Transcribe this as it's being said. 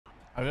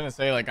I was gonna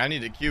say, like, I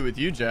need to queue with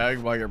you, Jag,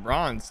 while you're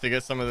bronze to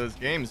get some of those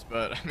games,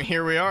 but I mean,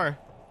 here we are.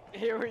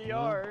 Here we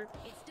are.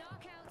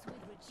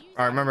 All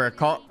right, remember,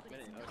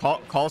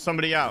 call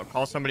somebody out.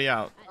 Call somebody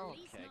out. Okay,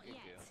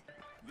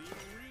 good.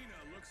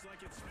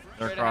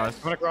 They're across.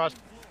 I'm gonna cross.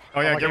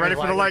 Oh yeah, get ready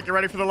for the light. Get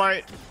ready for the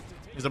light.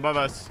 He's above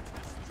us.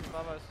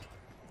 Above us.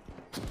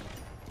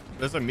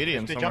 There's a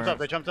medium They somewhere. jumped up.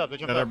 They jumped up. They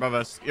jumped Yeah, they're up. above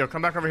us. Yo,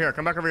 come back over here.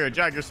 Come back over here.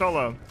 Jag, you're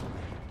solo.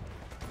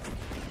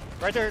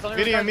 Right there.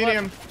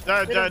 Medium.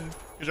 Dead.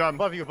 Good job.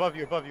 Above you. Above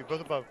you. Above you. Both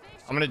above.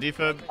 I'm gonna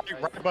defib.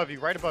 Right above you.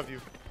 Right above you.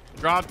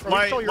 Drop. Bro,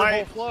 we stole your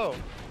Light. whole flow.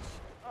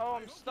 Oh,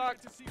 I'm stuck.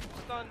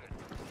 Stunned.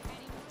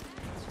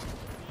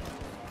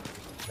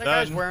 That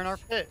guy's wearing our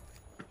fit.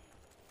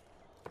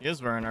 He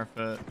is wearing our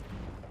fit.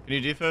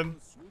 Can you defib?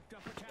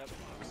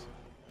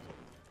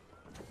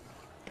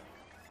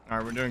 All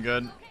right, we're doing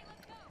good.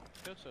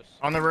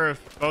 On the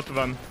roof, both of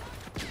them.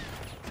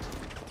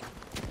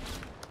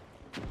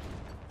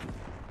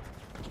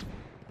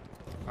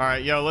 All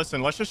right, yo,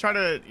 listen. Let's just try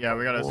to. Yeah,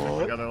 we gotta stick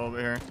together a little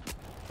bit here.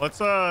 Let's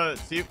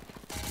see. If...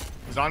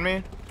 He's on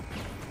me.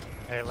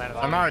 Hey, landed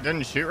on. Somehow I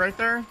didn't shoot right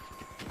there.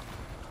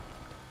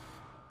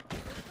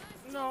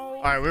 No.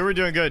 All right, we were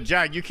doing good.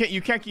 Jag, you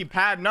can't keep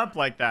padding up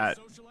like that.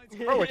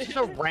 Bro, it's just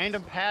a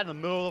random pad in the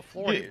middle of the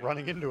floor. Yeah.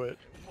 Running into it.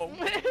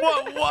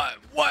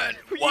 What?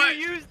 You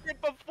used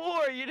it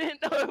before. You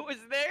didn't know it was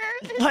there.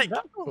 Like,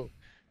 No.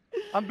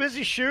 I'm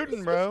busy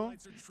shooting, bro.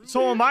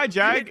 so am I, You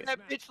Jag. hit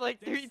that bitch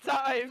like 3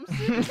 times.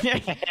 Dude,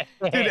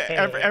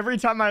 every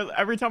time I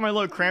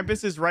look,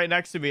 Krampus is right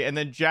next to me, and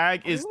then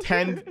Jag is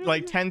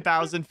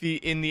 10,000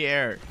 feet in the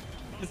air.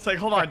 It's like,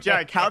 hold on,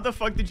 Jag, how the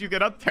fuck did you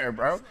get up there,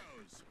 bro?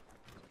 It's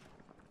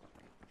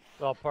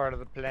all part of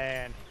the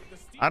plan.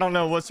 I don't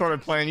know what sort of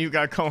plan you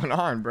got going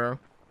on, bro.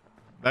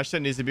 That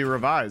shit needs to be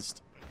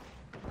revised.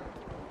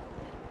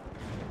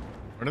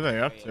 What are they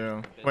up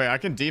to? Wait, I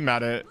can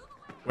demat it.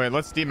 Wait,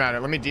 let's demat it.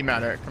 Let me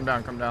demat it. Come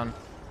down, come down.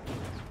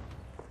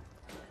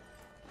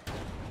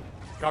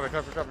 Cover.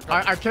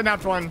 I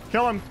kidnapped one.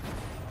 Kill him.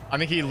 I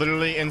think he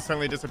literally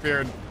instantly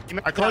disappeared.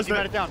 I closed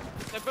it. it. Down.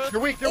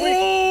 You're weak.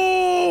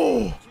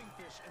 Oh!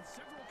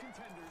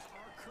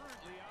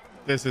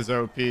 This is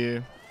OP.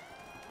 We're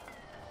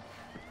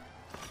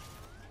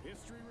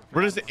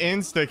just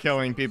insta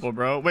killing people,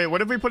 bro. Wait,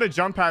 what if we put a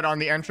jump pad on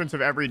the entrance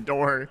of every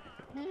door?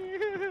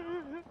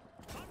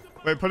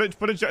 Wait,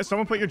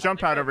 someone put your jump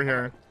pad over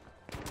here.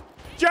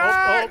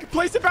 Jack,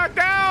 place it back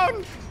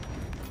down.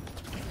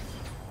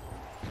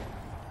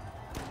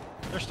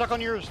 They're stuck on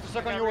yours. They're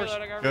stuck on yours.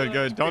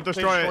 Good. Don't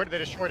destroy it. They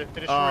destroyed it.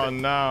 Oh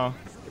no.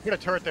 They put a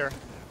turret there.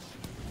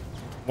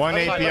 1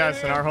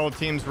 APS and our whole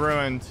team's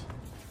ruined.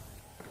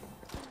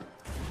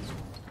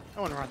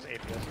 No one runs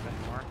APS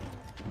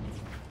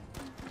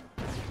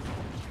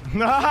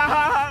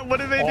anymore. What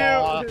did they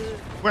do?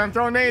 Wait, I'm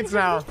throwing nades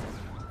now.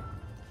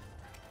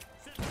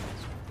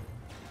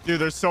 Dude,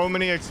 there's so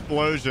many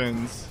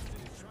explosions.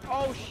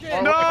 Oh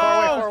shit. No!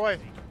 Far away.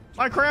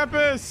 My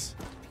Krampus!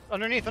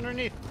 Underneath.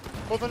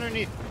 Both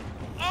underneath.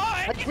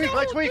 Oh,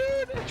 Light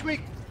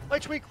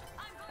tweak.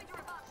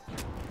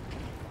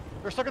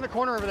 They're stuck in the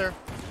corner over there.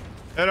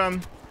 Hit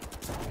him.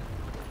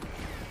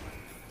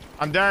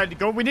 I'm dead.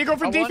 Go. We need to go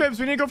for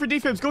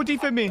defibs. Go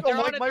defib me. They're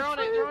on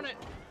it.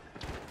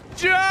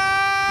 Jag!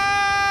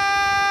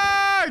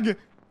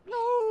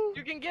 No.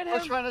 You can get him. I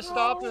was trying to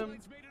stop him.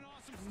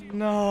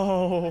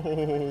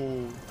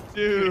 No.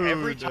 Dude.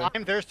 Every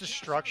time there's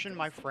destruction,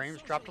 my frames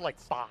drop to like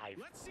 5.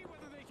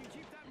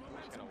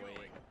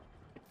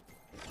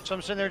 So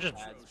I'm sitting there just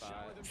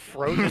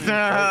frozen.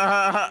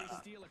 Yep.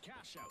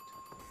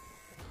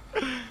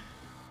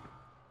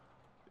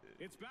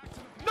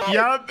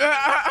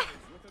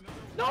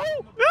 No!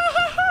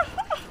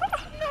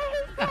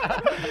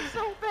 That was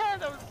so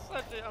bad. That was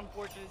such an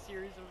unfortunate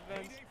series of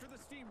events.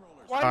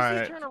 Why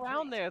does he turn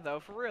around there,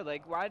 though? For real,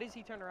 like, why does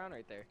he turn around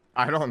right there?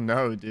 I don't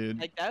know, dude.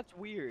 Like, that's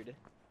weird.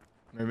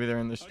 Maybe they're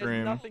in the There's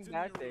stream. nothing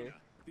back there.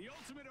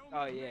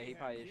 Oh yeah, he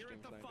probably is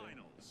stream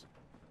sniping.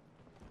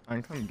 I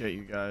can come get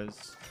you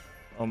guys.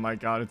 Oh my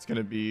god, it's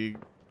gonna be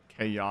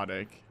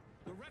chaotic.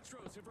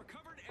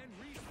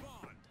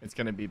 It's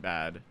gonna be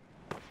bad.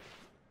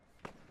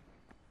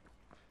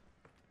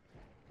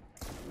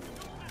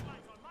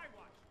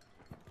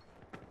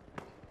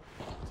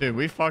 Dude,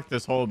 we fucked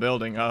this whole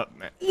building up,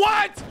 man.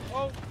 What?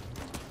 Oh,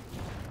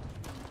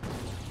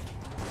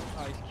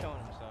 he's killing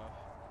himself.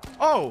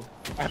 Oh.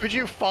 How could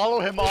you follow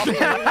him off?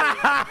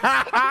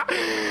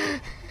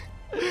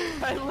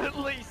 I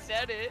literally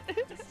said it.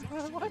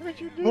 Why would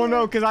you do Well,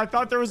 no, because I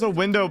thought there was a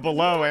window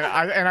below,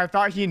 and I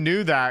thought he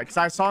knew that, because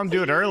I saw him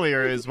do it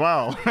earlier as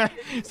well.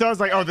 So I was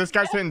like, oh, this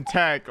guy's hitting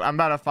tech. I'm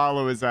about to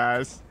follow his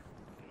ass.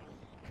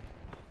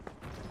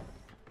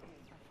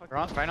 We're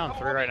on fighting on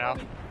 3 right now.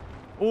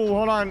 Oh,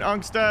 hold on,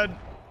 Unk's dead.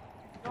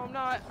 No, I'm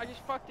not. I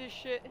just fucked this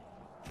shit.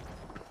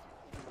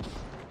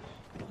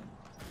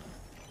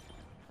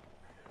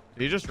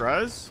 Did he just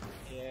res?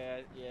 Yeah,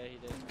 he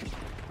did.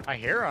 I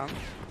hear him.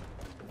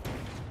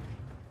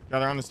 Yeah,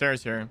 they're on the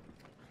stairs here.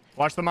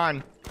 Watch the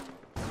mine.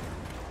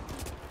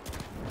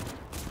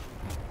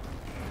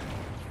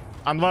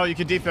 I'm low. You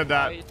can defib Oh,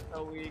 that. he's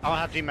so weak. I don't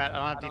have DMAT. I don't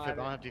have I don't defib. I have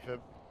don't have defib.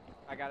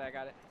 I got it. I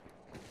got it.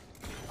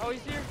 Oh,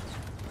 he's here.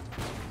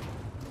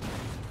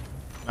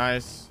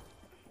 Nice.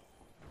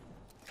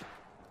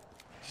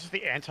 This is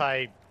the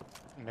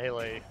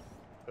anti-melee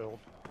build.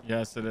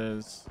 Yes, it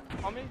is.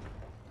 On me.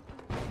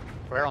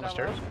 Where, on the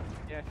stairs?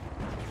 Yeah.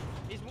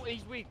 He's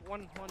weak.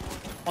 One.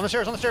 On the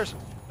stairs, on the stairs.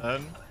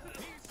 Dead.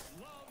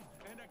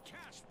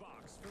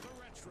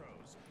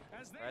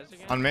 Res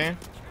again? On me. Yeah,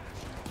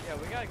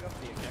 we gotta go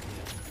for the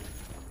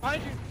objective.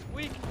 Behind you.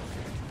 Weak.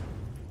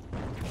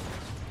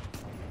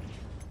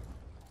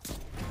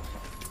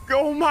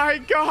 Oh my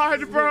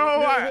god,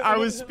 bro. I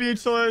was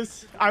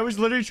speechless. I was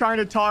literally trying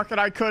to talk and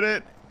I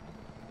couldn't.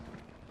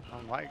 Oh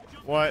my.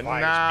 What Why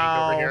is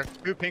now? pink over here?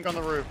 Two pink on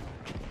the roof.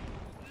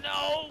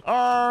 No.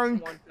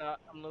 Unk. One shot.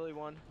 I'm literally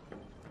one.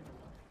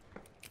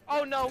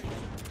 Oh no.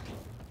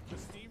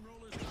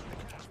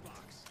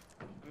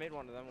 I made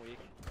one of them weak.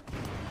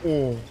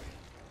 Oh.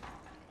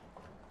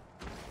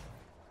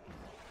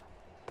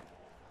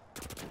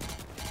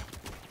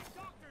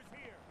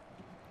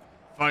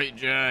 Fight,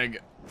 Jag.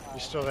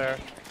 He's still there.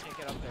 Can't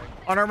get up there.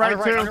 On our right,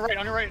 on too. your right, on your right,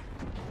 on your right.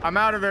 I'm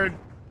out of there.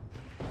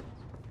 I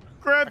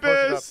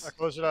Krampus.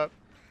 closed it up.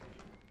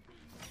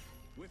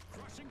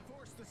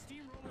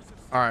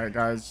 All right,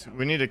 guys.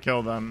 We need to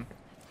kill them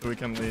so we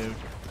can leave.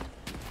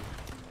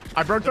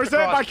 I broke their zip.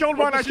 across. I killed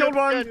one. I killed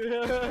one.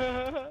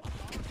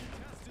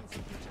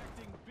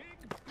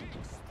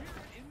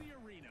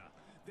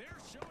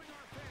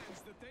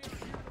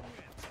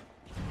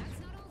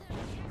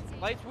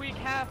 Lights weak,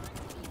 half.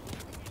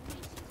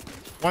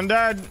 One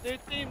dead. New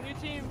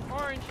team,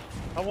 orange.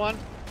 I won.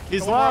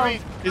 He's Come low. on, Army.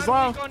 He's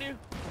Got low. weak on you.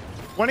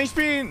 1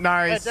 HP.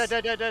 Nice. Dead.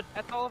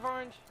 That's all of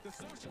orange.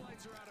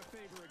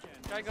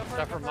 Try to go first.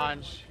 Except for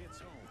mines.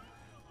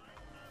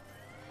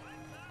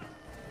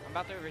 I'm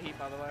about to overheat,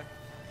 by the way.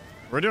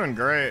 We're doing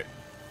great.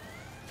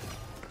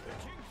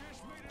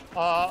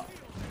 You're on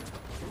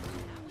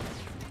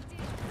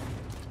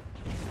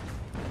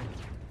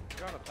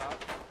up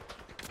top.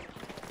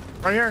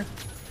 Right here.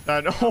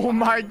 Dead. Oh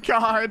my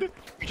god.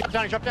 You drop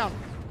down, you drop down.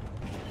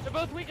 They're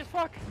both weak as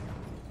fuck.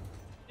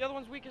 The other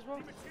one's weak as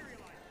well.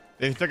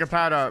 They took a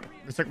pad up.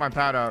 They took my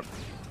pad up.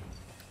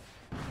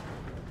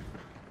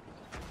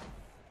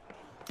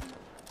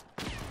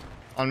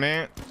 On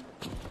me.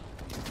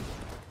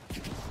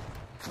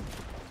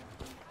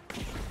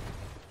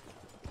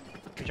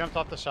 He jumped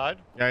off the side.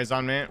 Yeah, he's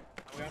on me.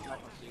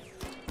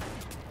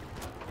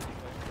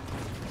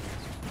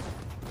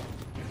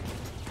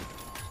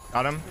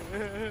 Got him.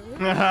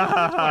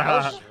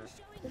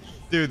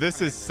 Dude,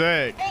 this is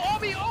sick. Oh,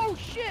 Obi! Oh,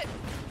 shit!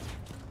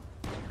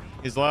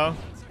 He's low.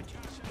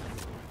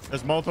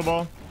 There's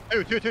multiple. Two.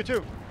 It's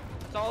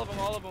all of them,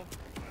 all of them.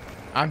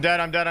 I'm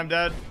dead.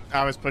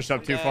 I was pushed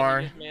up too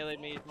far. He just meleeed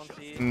me. He's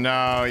 1C.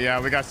 No,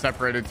 yeah, we got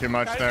separated too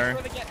much there.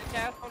 Try to get the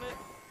gas on it.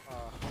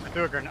 I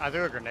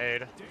threw a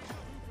grenade.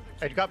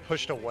 It got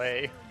pushed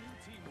away.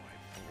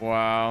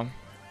 Wow.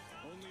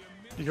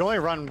 You can only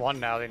run one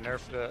now, they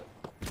nerfed it.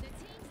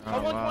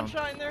 Oh, wow. One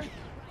shot in there.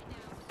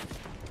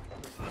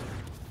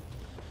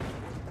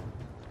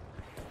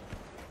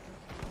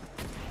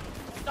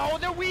 No,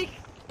 they're weak.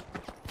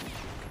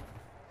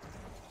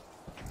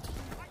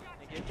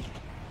 Thank you.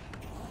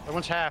 Other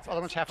one's half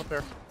up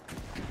there.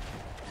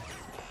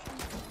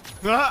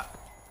 Ah!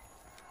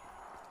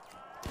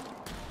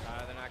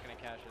 They're not gonna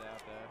cash it out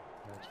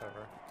though. It's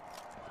over.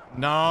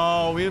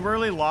 No, we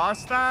really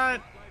lost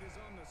that?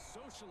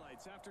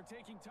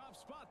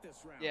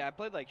 Yeah, I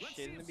played like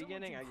shit in the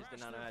beginning. I just did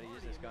not know how to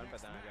use this gun,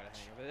 but then I got a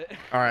hang of it.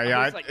 All right, yeah,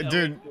 I was like,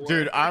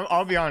 dude,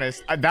 I'll be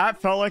honest.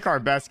 That felt like our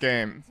best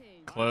game.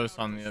 Close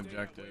on the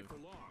objective.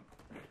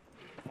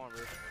 Come on,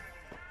 Roof.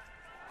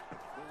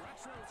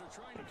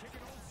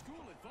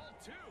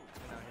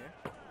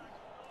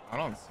 I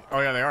don't see.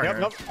 Oh yeah, they are Yep,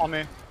 here. nope, on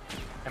me.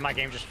 And my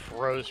game just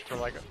froze for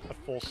like a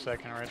full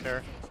second right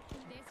there.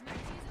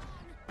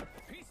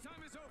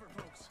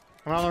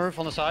 Come on the roof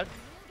on the side.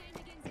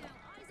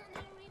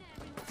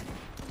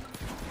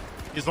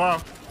 He's low.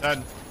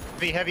 Dead.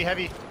 Heavy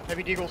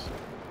deagles.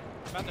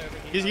 About to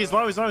overheat, He's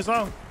low. He's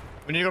low.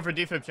 We need to go for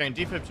defib chain.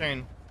 Defib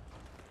chain.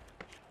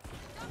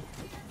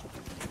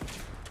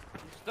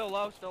 Still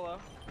low.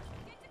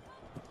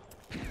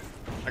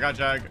 I got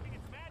Jag.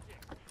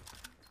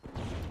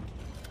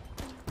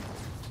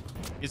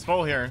 He's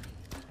full here.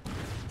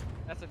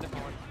 That's a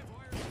different one.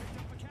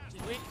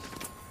 She's weak.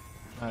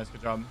 Nice,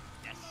 good job.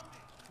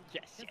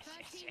 Yes.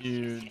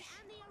 Huge.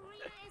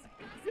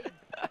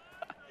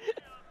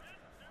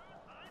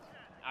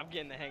 I'm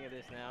getting the hang of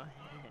this now.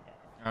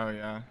 Oh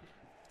yeah.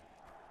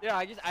 Yeah,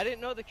 I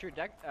didn't know the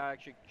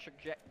trajectory.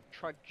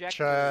 Trajectory.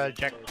 Shut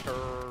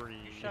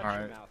All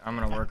your right, mouth. I'm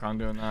gonna work on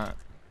doing that.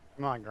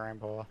 Come on,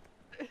 Grandpa.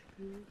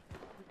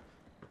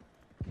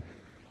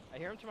 I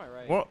hear him to my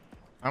right. Whoa!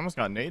 I almost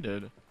got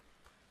naded.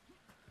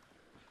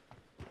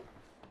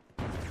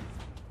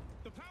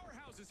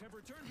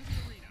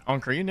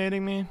 Unk, are you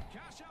nading me?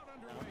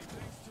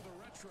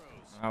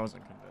 That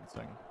wasn't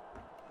convincing.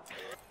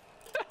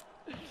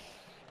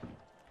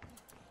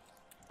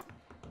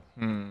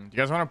 Do you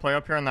guys want to play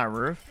up here on that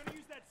roof?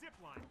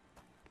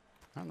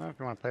 I don't know if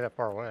you want to play that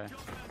far away.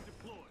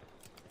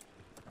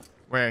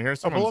 Wait,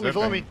 here's someone zipping.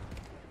 Below me.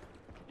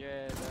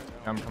 Yeah,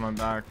 I'm coming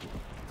back.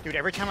 Dude,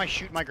 every time I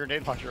shoot my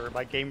grenade launcher,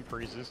 my game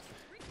freezes.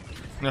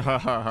 We're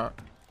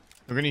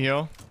gonna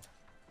heal.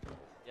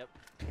 Yep.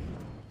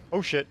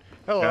 Oh shit.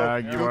 Hello. Yeah,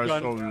 you Good are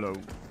gun. so low.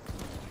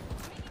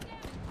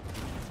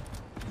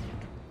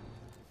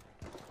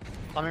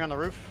 Climbing on the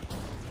roof.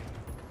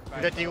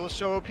 Dude, that deal is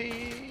so OP.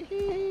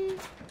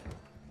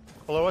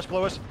 Below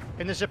us.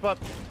 In the zip up.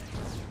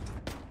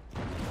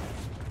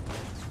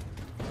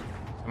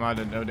 Somehow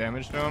did no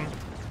damage to him.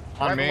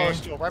 Right On me.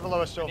 Right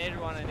below us still. I needed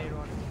one.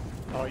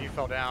 Oh, you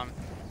fell down.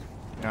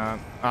 Yeah,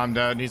 I'm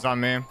dead. He's on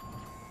me.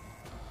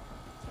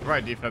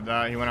 Right, defib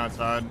that. He went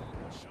outside.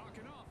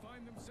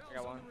 I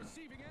got one.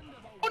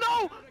 Oh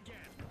no!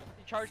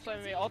 He charged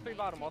slamming me. All three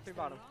bottom. Okay.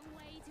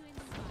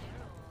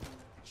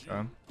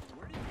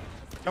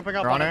 Jumping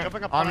up They're on on it. it.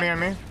 Jumping up On me, it. on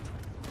me.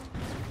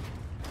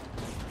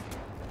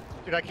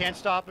 Dude, I can't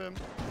stop him.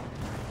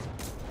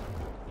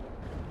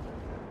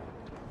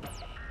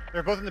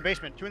 They're both in the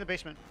basement. Two in the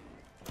basement.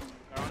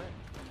 They're on it.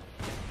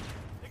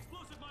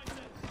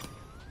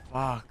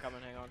 Fuck.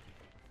 Coming, hang on.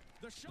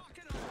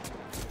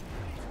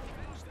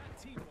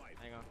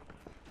 Hang on.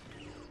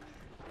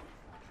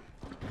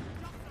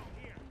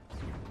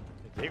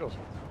 The Eagles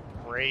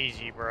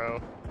crazy,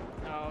 bro.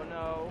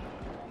 No.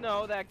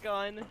 No, that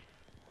gun.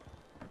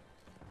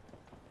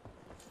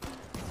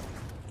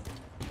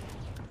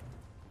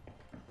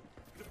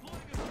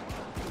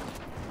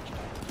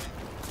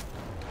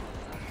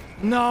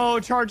 No,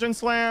 charge and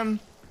slam.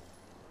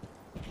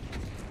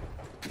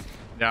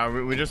 Yeah,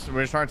 we're just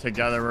trying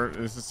together.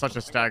 This is such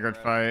a staggered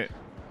fight.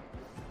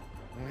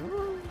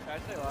 Can I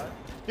stay alive?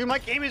 Dude, my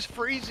game is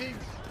freezing.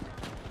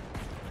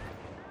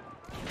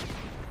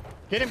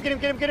 Get him.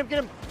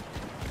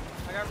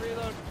 I got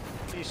reload.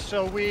 He's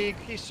so weak.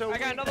 I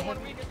got another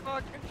one weak as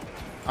fuck.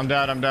 I'm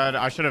dead.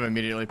 I should have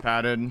immediately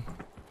padded.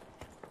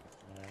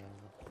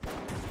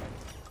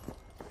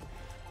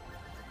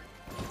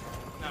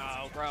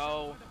 No,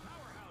 bro.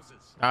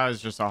 That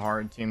was just a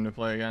hard team to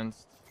play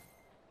against.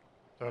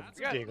 The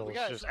Eagles we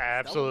got just some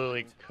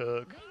absolutely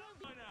cook.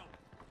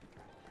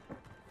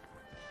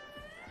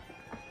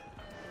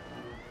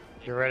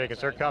 Get ready, because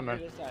they're coming.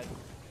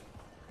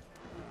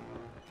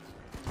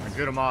 I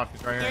good him off.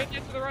 He's right here.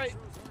 Get to the right.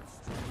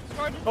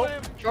 Charge and Oh,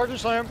 slam. charge and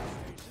slam.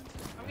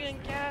 I'm getting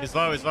gas. He's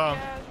low. I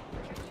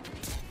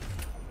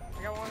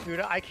got one. Dude,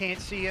 I can't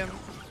see him.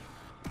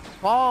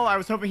 Fall. I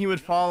was hoping he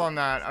would fall on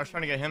that. I was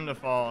trying to get him to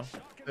fall.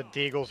 The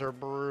Deagles are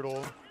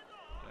brutal.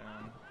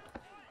 Damn.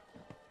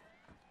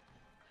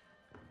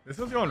 This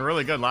was going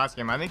really good last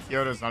game. I think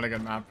Kyoto's not a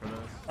good map for this.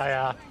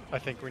 I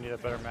think we need a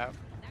better map.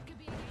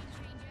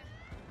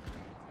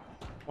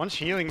 One's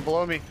healing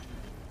below me.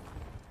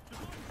 He's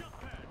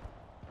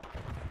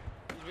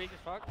weak as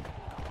fuck. Wait,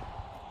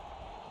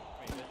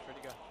 bitch, where'd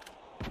he go?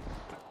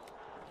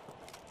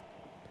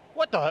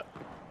 What the? Are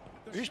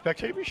you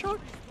spectating me, Shawk?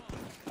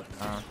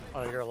 Uh,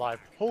 Oh, you're alive.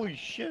 Holy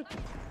shit.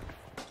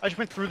 I just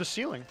went through the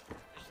ceiling.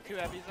 There's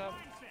 2 heavies up.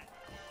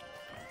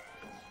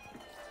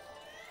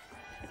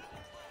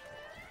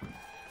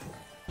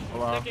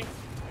 hello. Sticking.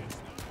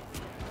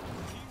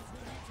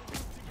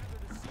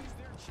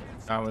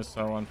 That was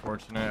so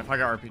unfortunate. If I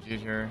got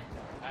RPG'd here,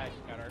 I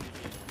got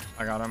RPG.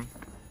 I got him.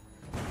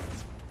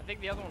 I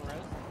think the other one res.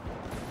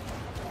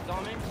 It's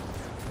on me.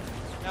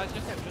 No, it's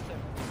just him.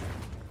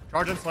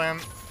 Charge and slam.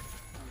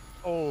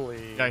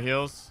 Holy. Got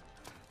heals.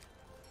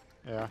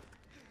 Yeah.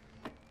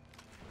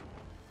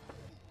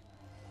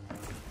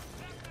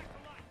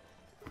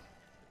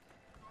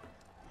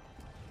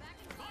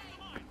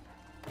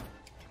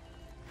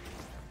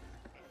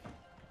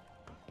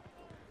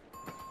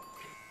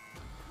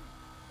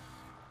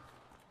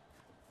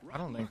 I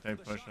don't think they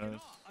push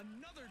us.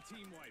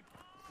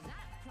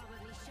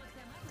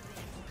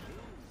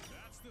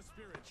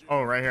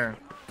 Oh, right here.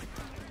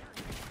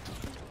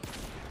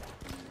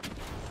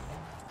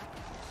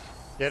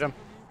 Get him.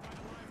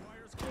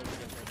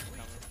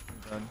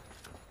 Good.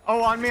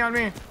 Oh, on me.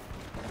 A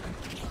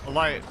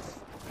light.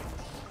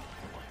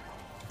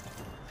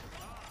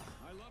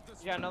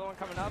 You got another one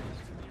coming up?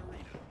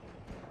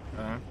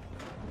 Okay.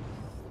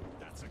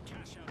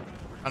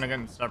 Kind of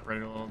getting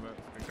separated a little bit.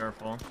 Be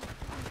careful.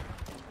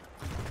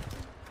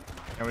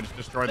 Yeah, we just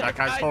destroyed that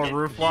guy's whole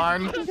roof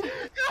line.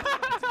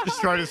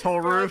 Destroyed his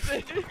whole roof.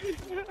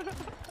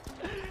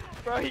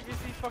 Bro, he can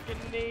see fucking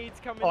nades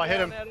coming I hit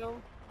down him. at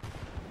him.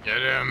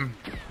 Get him.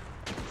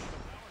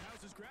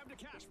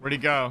 Where'd he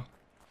go?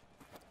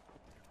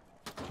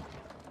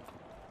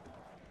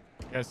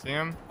 You guys see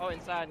him? Oh,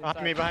 inside.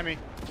 Behind me.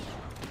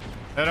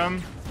 Hit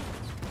him.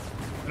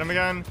 Hit him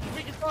again. He's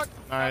weak as fuck.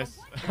 Nice.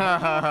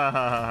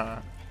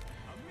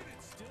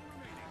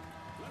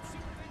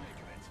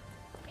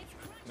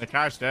 The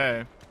cash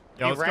day.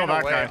 Yo, He let's kill ran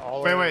that away guy.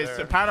 all Wait, over wait.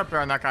 there. Pad up here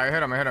on that guy. I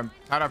hit him.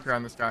 Pad up here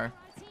on this guy.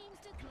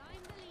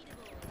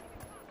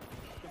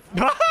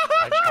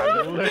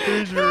 I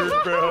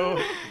lasered, bro.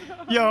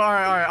 Yo, all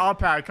right. I'll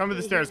pad. Come to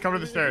the stairs. I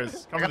got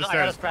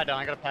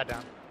a pad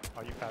down.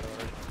 Oh, you found it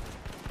already.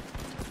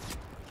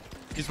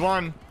 He's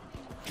one.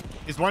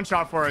 He's one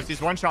shot for us.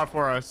 He's one shot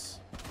for us.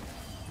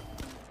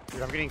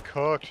 Dude, I'm getting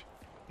cooked.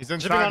 He's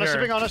inside Zipping on us, here.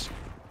 zipping on us.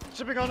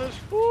 Zipping on us.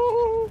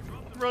 Woo!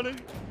 I'm running.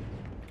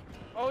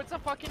 Oh, it's a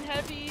fucking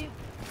heavy.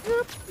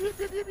 Yep, yep,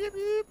 yep, yep, yep,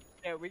 yep.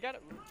 Yeah, we gotta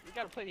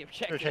play the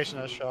objective. They're chasing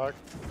us, Shawk.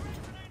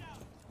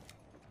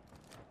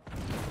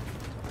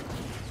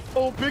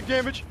 Oh, big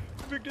damage.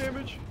 Big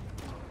damage.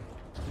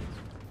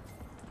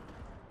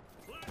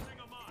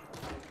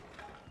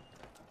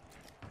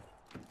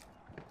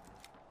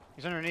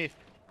 He's underneath.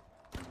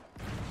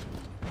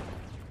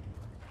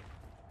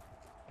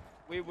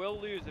 We will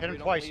lose if Hit him we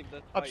don't twice. leave the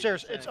fight.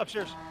 Upstairs. It's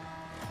upstairs.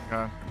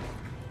 Okay.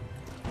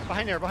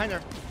 Behind there. Behind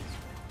there.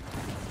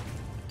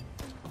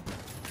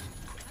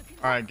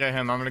 All right, get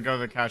him. I'm gonna go to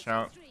the cash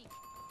out.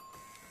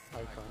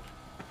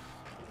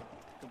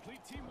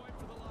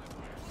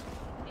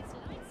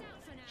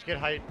 Just get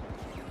height.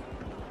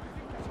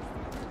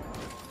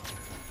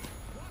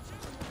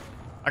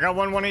 I got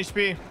one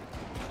HP.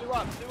 Do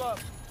up.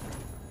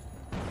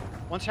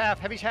 One's half.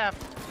 Heavy's half.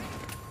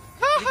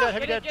 Heavy dead.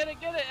 Heavy dead. Get it.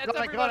 That's Got it, got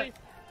everybody. it.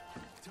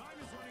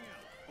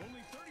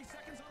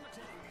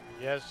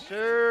 Yes,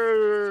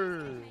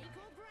 sir.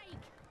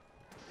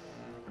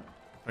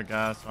 Put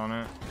gas on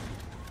it.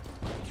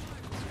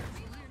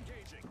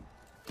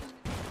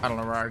 I don't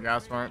know where our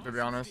gas went, to be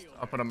honest.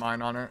 I'll put a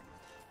mine on it.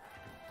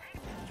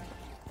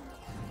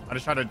 I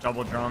just tried to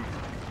double jump.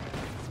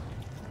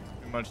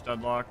 Too much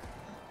deadlock.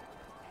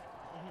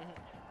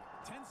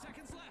 10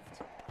 seconds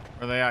left.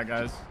 Where they at,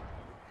 guys?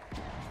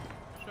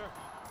 Sure.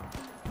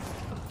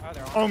 Oh,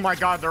 they're all Oh my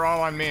god, they're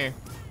all on me.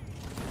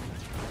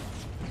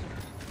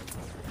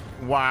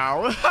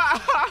 Wow.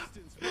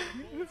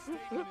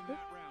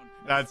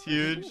 That's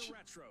huge.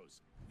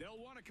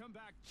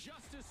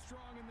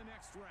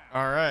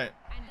 All right.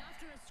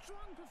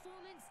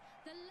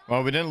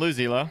 Well, we didn't lose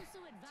Ela,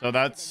 so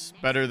that's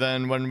better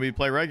than when we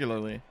play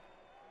regularly.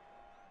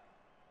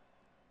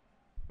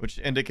 Which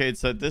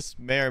indicates that this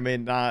may or may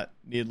not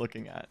need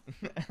looking at.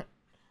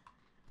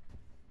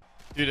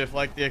 Dude, if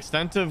like the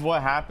extent of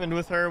what happened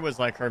with her was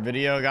like her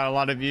video got a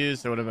lot of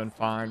views, it would have been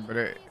fine. But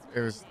it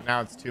was,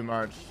 now it's too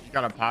much. You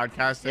got a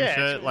podcast and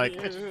shit. Like,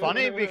 it's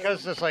funny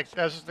because it's like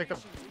that's just like the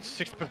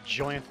 6th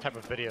bajillionth type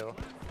of video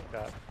like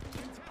that.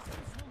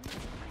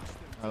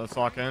 All right, let's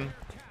lock in.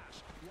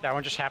 That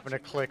one just happened to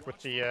click with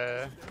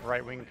the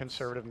right-wing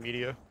conservative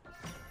media.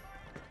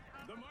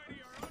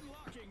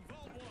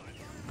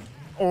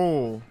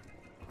 Oh,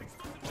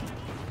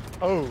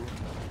 Oh,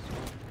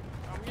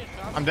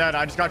 I'm dead.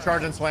 I just got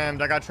charged and slammed.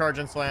 Dude, there's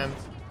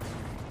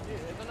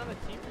another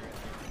team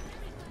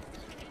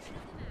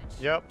here.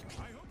 yep.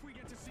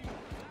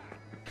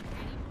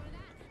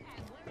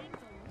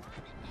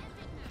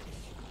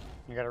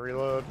 You gotta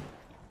reload.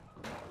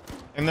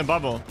 in the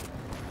bubble.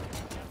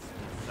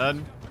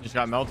 Dead. Just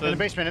got melted. In the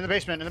basement. In the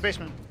basement. In the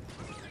basement.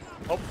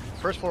 Oh,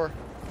 first floor.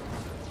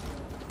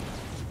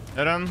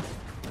 Hit him.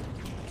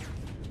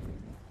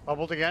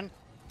 Bubbled again.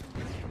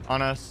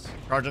 On us.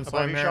 Charge and Above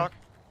slam you, here. Shawk.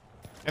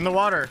 In the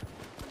water.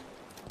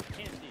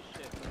 Can't see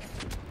shit.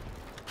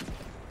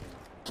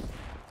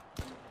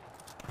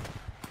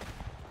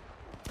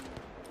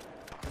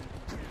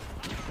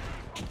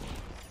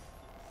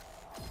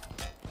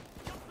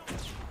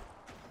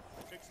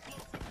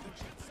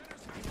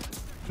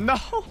 No.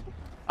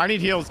 I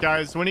need heals,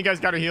 guys. When you guys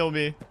gotta heal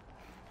me.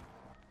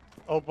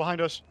 Oh,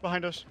 behind us.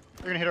 Behind us.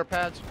 They're gonna hit our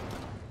pads.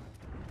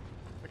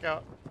 Look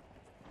out.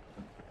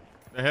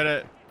 They hit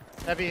it.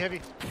 Heavy,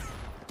 heavy.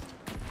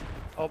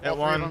 Oh, all Hit three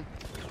one. of them.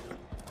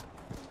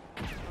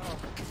 Oh.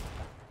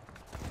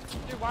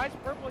 Dude, why is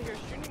purple here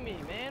shooting me,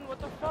 man? What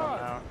the Oh,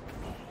 fuck? no.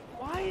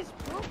 Why is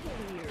purple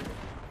here?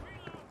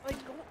 Like,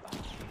 go.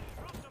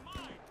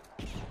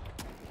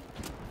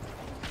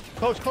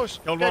 Close, close.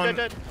 Killed Dead, one.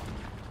 dead, dead.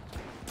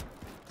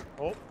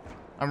 Oh,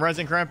 I'm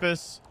resing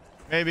Krampus.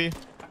 Maybe.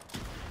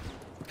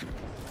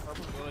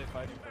 Purple's really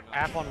fighting for now.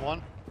 app on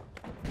one.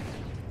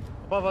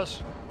 Above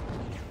us.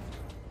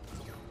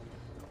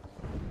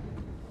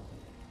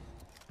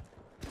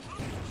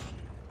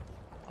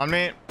 On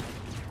me.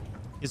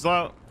 He's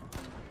low.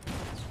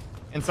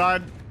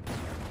 Inside.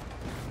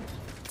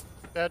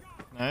 Dead.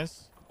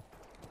 Nice.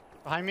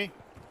 Behind me.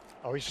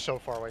 Oh, he's so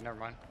far away. Never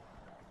mind.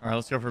 All right,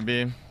 let's go for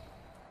B.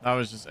 That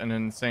was just an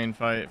insane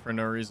fight for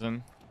no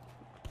reason.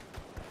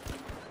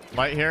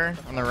 Light here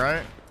on the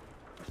right.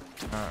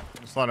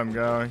 Just let him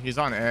go. He's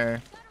on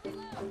A.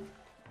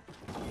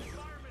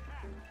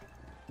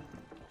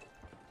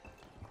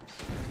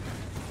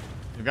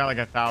 We've got like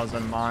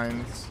 1,000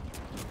 mines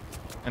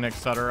and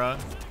etc.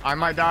 I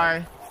might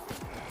die.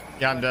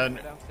 Yeah, I'm dead.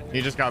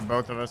 He just got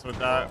both of us with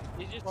that.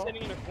 He's just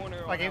sitting in a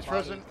corner. My on game's our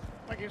bodies. frozen.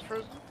 My game's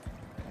frozen.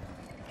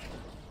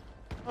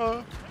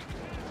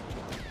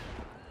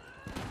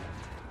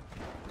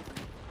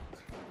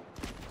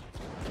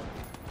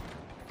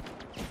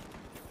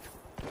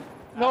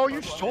 No,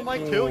 you stole my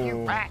kill, you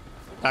Ooh. rat.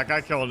 That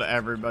guy killed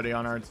everybody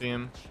on our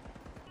team.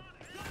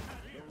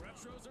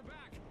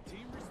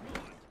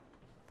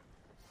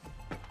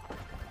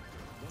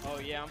 Oh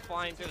yeah, I'm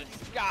flying through the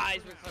skies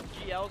with some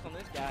GLs on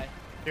this guy.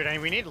 Dude, I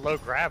mean, we need low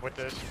grab with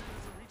this.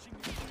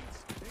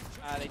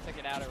 They took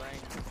it out of range.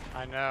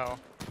 I know.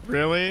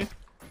 Really?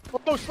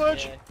 Oh,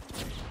 Sledge! Yeah.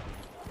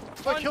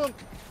 Sledge, kill him!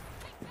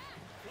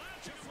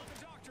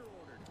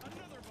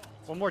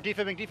 One more,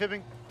 defibbing,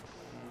 defibbing.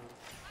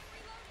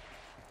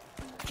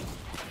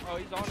 Oh,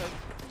 he's on us.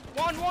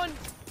 1-1!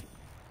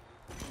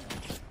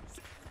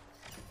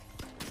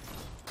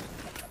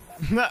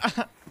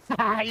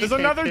 There's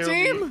another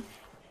team?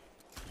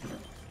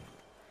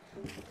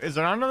 Is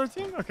there not another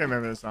team? Okay,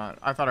 maybe it's not.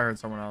 I thought I heard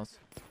someone else.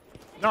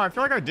 No, I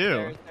feel like I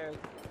do. There's.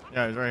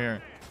 Yeah, he's right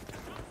here.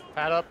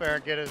 Pad up there,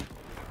 get it.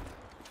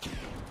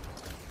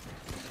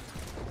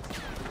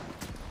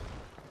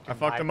 I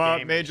fucked him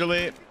up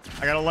majorly.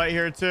 I got a light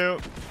here too.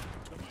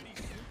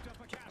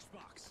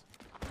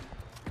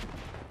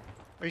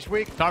 He's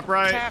weak. Top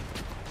right. Tap.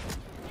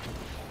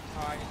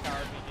 Oh, I just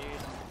powered me,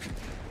 dude.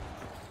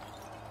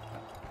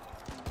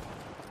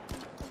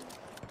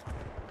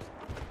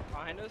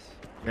 Behind us?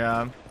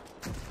 Yeah.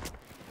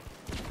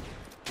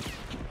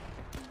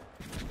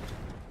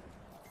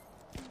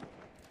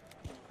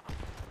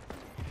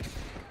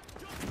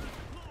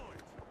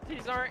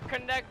 These aren't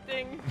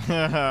connecting.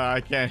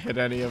 I can't hit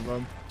any of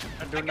them.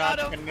 Do not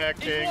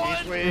connecting.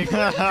 He's weak.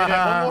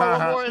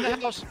 One more in the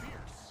house.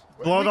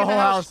 Blow the whole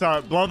house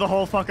up. Blow the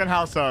whole fucking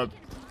house up.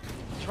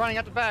 He's running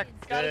out the back.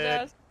 Got his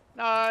ass.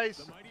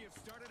 Nice.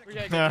 We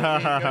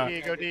gotta Go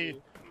D, go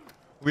D.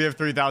 We have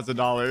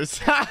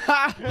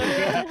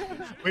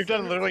 $3,000. We've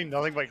done literally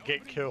nothing but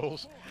get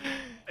kills.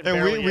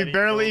 And we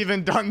barely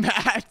even done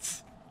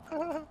that.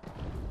 Yeah,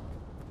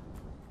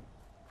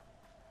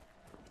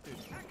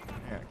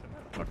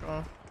 fuck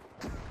off.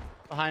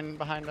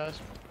 Behind us.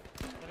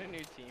 What a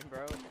new team,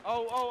 bro.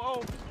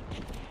 Oh.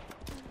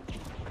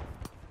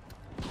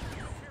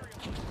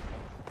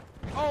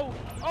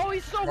 Oh,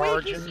 he's so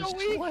weak. He's so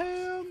weak.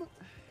 Slam.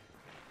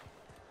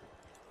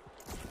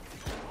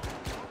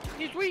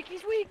 He's weak.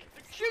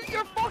 Shoot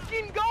your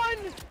fucking gun.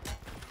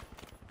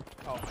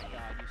 Oh my god,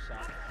 you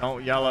suck.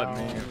 Don't yell at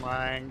me. Oh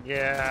my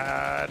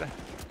god.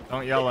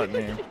 Don't yell at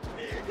me.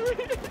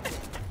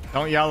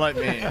 Don't yell at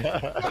me.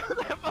 That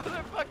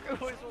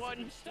motherfucker was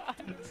one shot.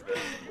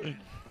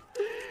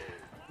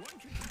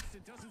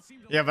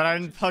 Yeah, but I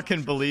didn't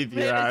fucking believe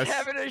your Man is ass.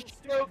 having a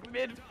stroke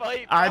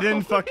mid-fight. I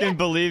didn't fucking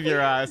believe your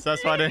ass.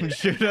 That's why I didn't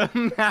shoot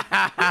him. You're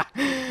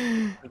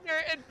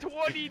at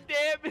 20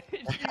 damage,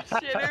 you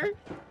shitter.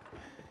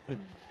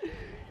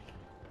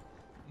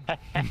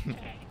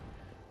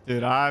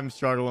 Dude, I'm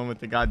struggling with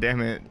the goddamn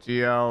it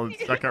GL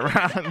second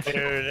round.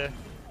 Dude.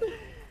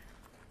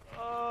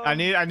 I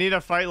need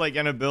a fight like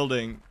in a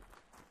building.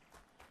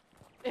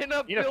 In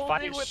a You need to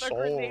fight building with a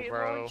soul, grenade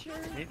bro. launcher?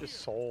 You need the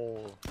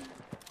soul.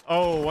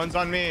 Oh, one's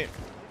on me.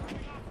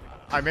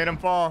 I made him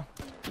fall.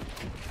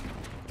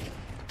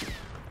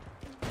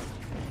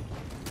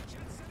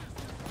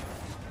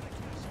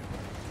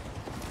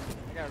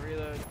 I gotta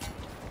reload.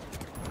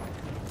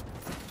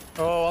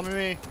 Oh, I'm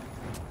me.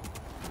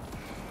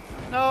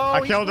 No,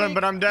 I killed him,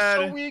 but I'm dead.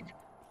 He's so weak.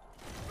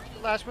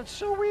 The last one's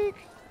so weak.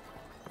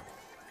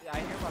 Yeah, I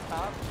hear my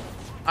top.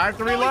 I have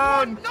to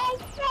reload. No, wrong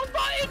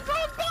button.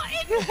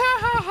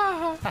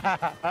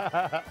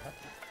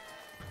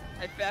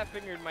 I fat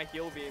fingered my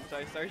heel beam, so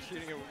I started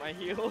shooting him with my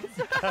heels.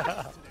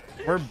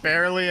 We're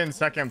barely in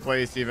second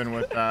place even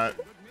with that.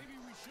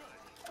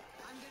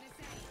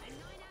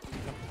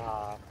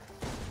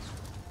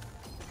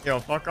 Yo,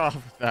 fuck off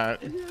with that.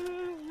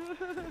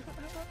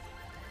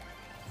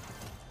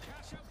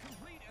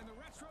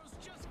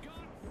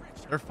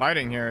 They're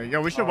fighting here.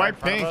 Yo, we should wipe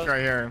pink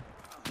right here.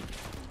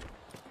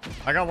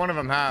 I got one of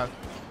them half.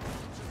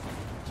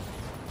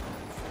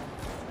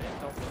 I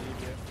don't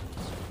believe you.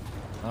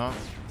 Oh,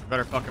 you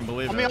better fucking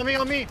believe On it. me,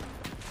 on me.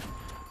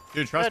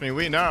 Dude, trust me,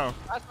 we know.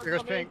 Here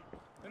goes pink.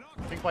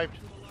 Pink wiped.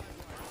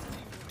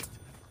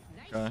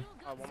 Okay.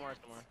 Oh, one more.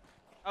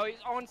 Oh, he's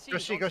on C.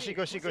 Go see.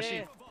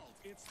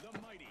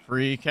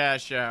 Free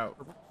cash out.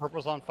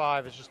 Purple's on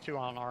 5. It's just 2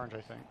 on orange,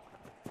 I think.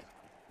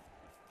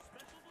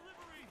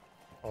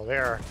 Oh,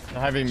 there. The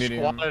heavy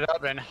medium. Squatted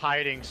up and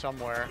hiding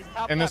somewhere.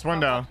 In this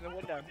window.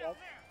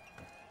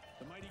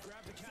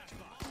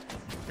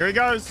 Here he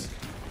goes.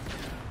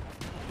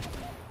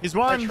 He's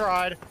one.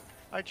 I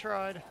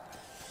tried.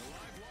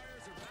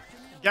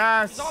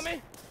 Gas. He's on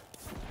me.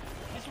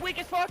 He's weak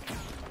as fuck.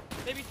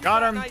 Maybe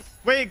Got him. Nice.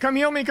 Wait, come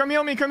heal me.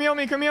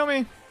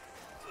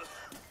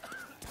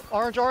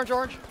 Orange.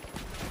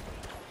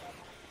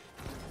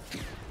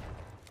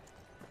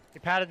 He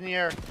patted in the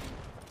air.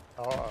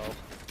 Uh-oh.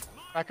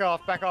 Back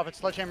off. It's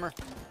Sledgehammer.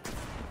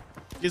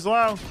 He's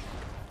low.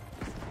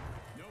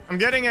 I'm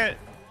getting it.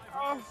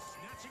 Oh,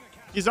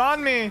 He's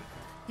on me.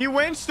 He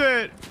winched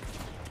it.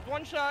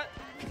 one shot.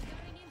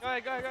 Go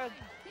ahead.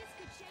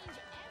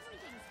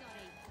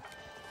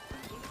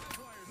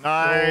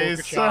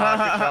 Nice.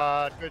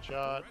 Oh, good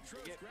shot.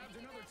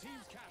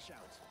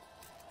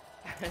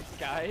 This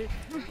guy.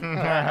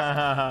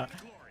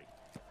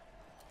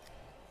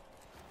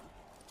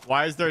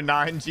 Why is there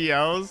 9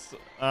 GLs?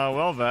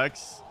 Well,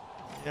 Vex.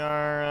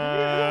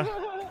 You're,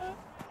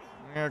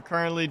 We are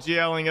currently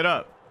GLing it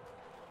up.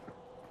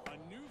 A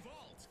new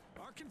vault.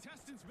 Our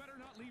contestants better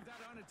not leave that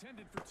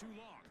unattended for too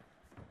long.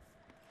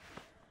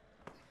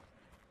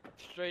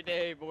 Straight to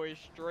A, boys.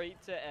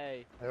 Straight to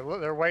A.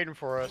 They're waiting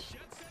for us. Jet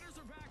setters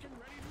are back and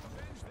ready to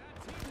avenge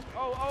that team.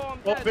 Oh, I'm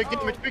Oh, dead. big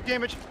damage, big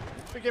damage.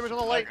 Big damage on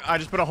the light. I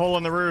just put a hole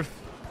in the roof.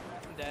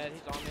 I'm dead.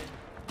 He's on me.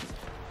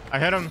 I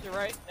hit him. You're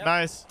right. Yep.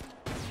 Nice.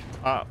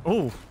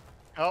 Ooh.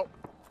 Oh.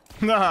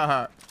 Go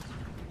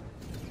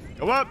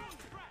up.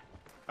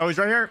 Oh, he's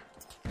right here.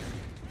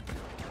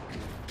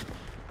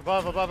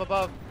 Above, above,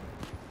 above.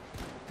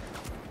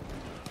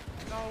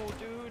 No,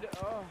 dude.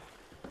 Oh.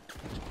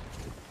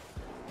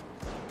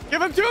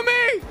 Give him to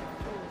me.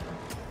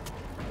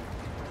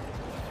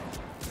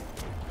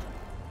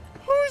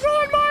 Who's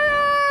on my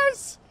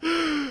ass?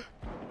 Come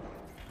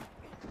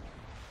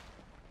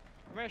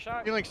here,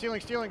 Shawk. Stealing,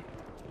 stealing, stealing.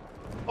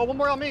 Oh, one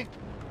more on me.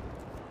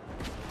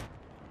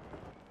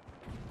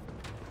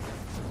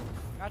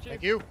 Got you.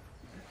 Thank you.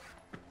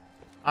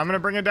 I'm gonna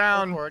bring it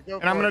down, Go for it, go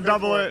and I'm for gonna it, go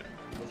double for it.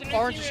 There's a new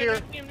Orange team is here,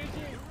 here. new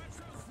team.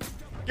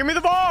 Give me the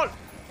vault.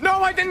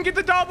 No, I didn't get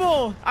the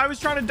double. I was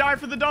trying to die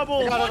for the double.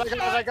 I got it, I got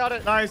it, I got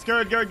it. Nice,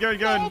 good, good, good,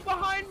 good. Oh,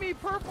 behind me,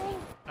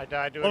 purple. I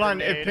died. Hold on,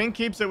 if pink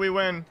keeps it, we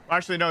win.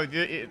 Actually, no,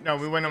 no,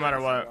 we win no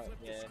matter what.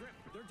 Yeah.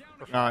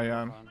 Oh,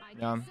 yeah.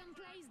 Yeah.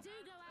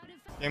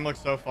 Game looks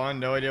so fun.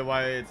 No idea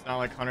why it's not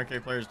like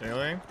 100k players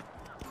daily.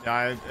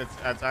 Yeah,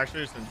 it's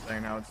actually just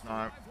insane how it's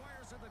not.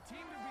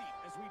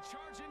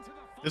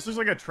 This is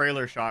like a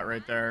trailer shot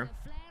right there.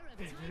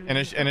 And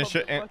it's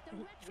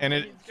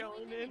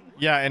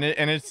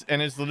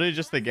literally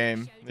just the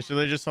game. It's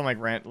literally just some like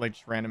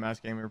random ass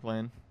game we were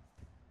playing.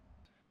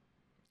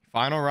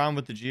 Final round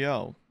with the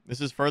GL. This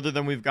is further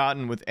than we've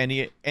gotten with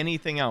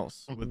anything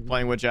else with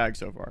playing with Jag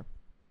so far.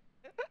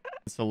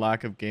 It's the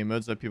lack of game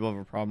modes that people have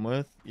a problem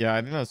with. Yeah,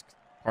 I think that's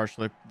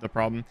partially the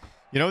problem.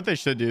 You know what they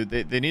should do?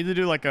 They need to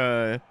do like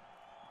a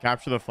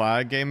capture the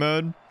flag game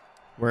mode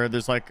where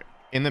there's like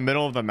in the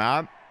middle of the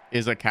map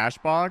is a cash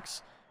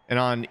box, and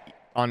on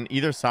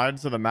either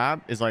sides of the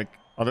map is like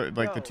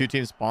the two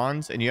team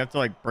spawns, and you have to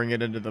like bring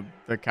it into the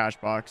cash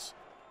box,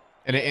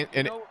 and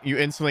you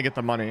instantly get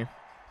the money.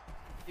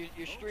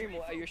 Your stream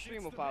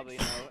will probably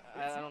know.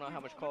 I don't know how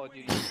much Call of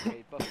Duty you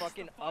played, but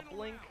fucking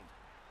uplink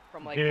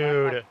from like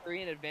Black Ops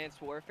 3 and Advanced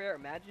Warfare.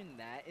 Imagine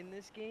that in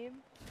this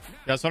game.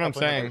 That's what I'm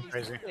saying.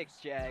 Crazy.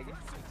 Jag.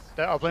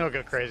 That uplink will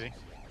go crazy.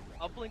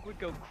 Uplink would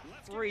go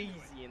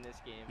crazy in this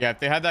game. Yeah, if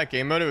they had that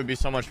game mode, it would be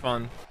so much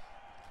fun.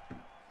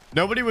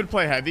 Nobody would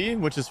play heavy,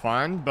 which is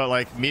fine, but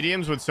like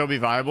mediums would still be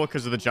viable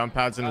because of the jump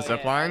pads and the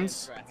zip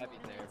lines.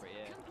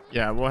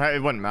 Yeah, well,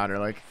 it wouldn't matter,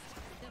 like,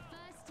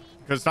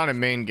 because it's not a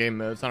main game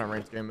mode. It's not a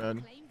ranked game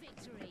mode.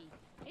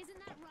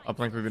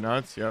 Uplink would be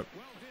nuts. Yep.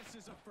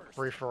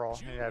 Free for all.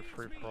 They had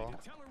free for all.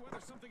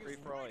 Free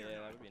for all, yeah,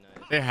 that would be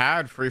nice. They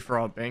had free for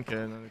all bank it,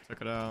 and then they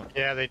took it out.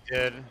 Yeah, they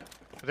did.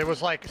 But it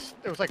was like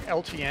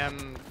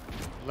LTM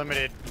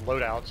limited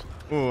loadouts.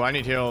 Ooh, I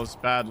need heals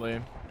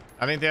badly.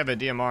 I think they have a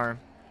DMR.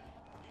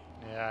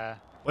 Yeah.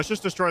 Let's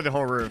just destroy the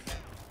whole roof.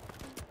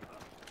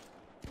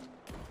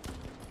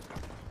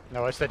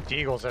 No, it's the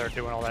Deagles that are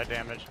doing all that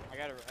damage. I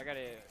got it. I'm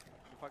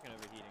fucking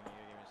overheating. Give me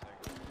a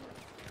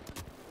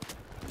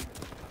second.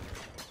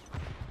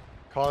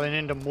 Calling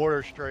into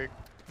mortar strike.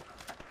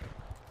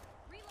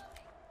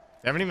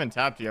 They haven't even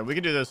tapped yet. We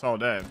could do this all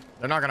day.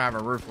 They're not gonna have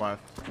a roof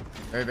left.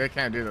 They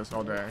can't do this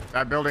all day.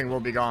 That building will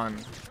be gone.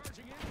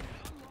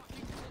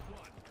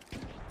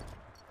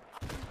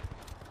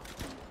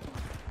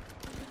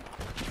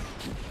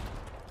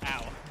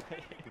 Ow.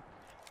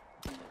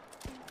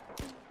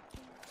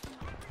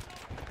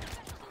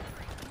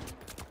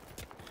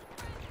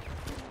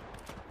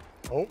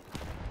 Oh.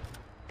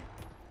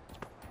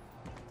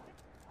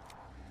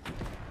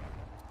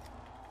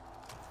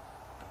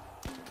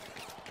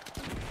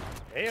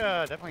 They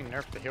definitely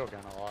nerfed the heal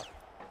gun a lot.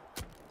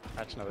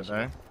 That's another Did they?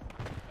 thing.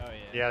 Oh yeah.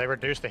 Yeah, they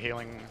reduced the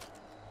healing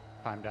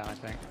time down, I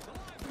think.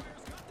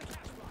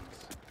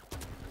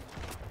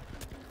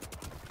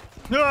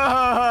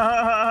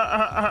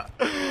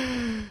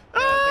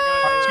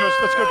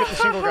 Let's go get the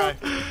single guy.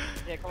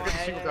 Yeah, come on. Get the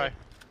single guy.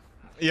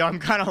 Yeah, I'm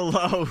kind of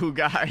low,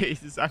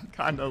 guys. I'm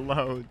kind of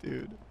low,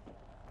 dude.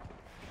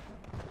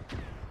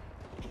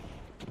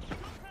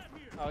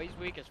 Oh, he's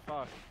weak as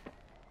fuck.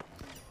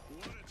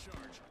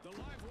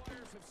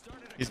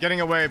 He's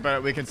getting away,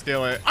 but we can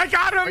steal it. I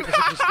got him! Break the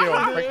can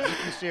steal. Break the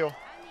can steal.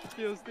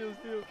 Steal.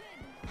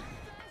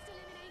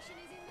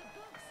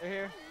 They're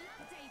here.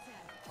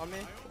 On me.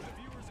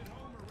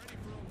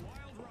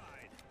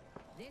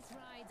 You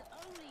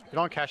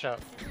don't cash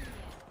out.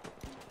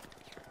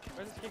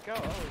 Where's this kid go?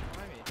 Oh, he's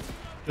behind me.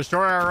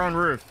 Destroy our own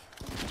roof.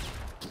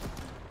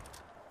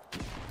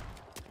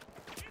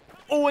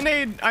 Oh, a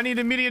nade! I need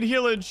immediate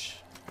healage.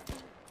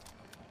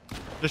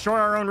 Destroy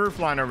our own roof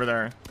line over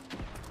there.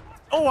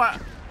 Oh,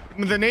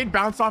 the nade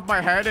bounced off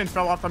my head and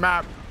fell off the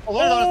map.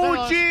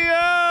 Oh,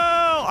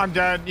 GL! I'm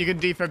dead. You can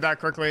defib that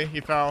quickly. He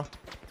fell.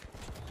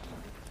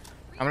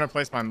 I'm gonna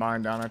place my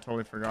mine down. I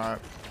totally forgot.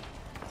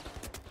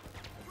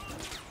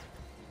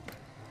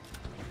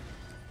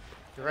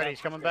 Get ready,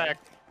 he's coming back.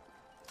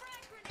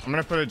 I'm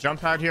gonna put a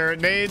jump pad here.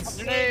 Nades.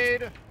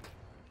 Grenade! Don't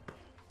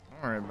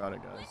worry about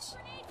it, guys.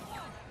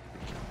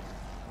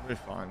 We'll be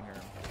fine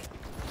here.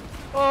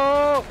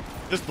 Oh!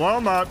 Just blow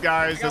him up,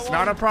 guys. That's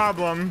not a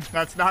problem.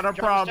 That's not a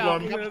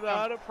problem.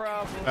 Not a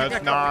problem.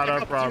 That's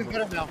not a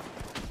problem.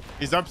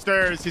 He's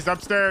upstairs. He's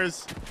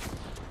upstairs.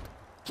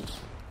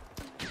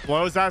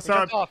 Blow his ass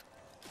up.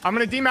 I'm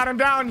gonna demat him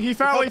down. He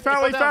fell. He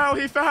fell. He fell.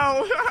 He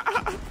fell.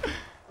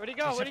 Where'd he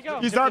go? Where'd he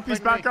go? He's up. He's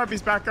back up.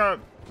 He's back up.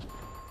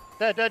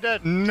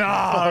 Dead.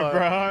 Nah,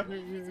 bro.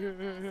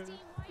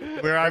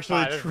 We're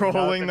actually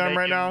trolling them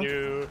right now.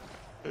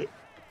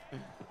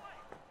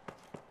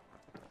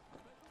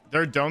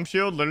 Their dome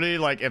shield literally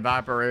like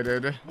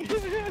evaporated,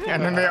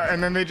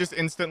 and then they just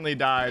instantly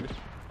died.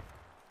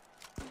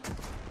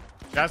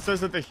 That says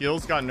that the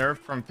heals got nerfed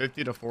from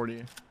 50 to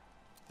 40.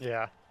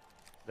 Yeah,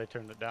 they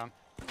turned it down.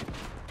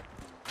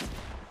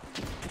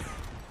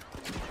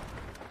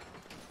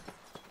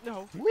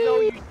 No,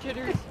 you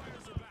jitters.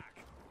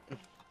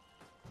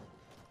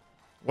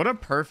 What a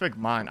perfect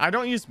mine. I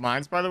don't use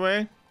mines, by the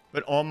way,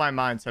 but all my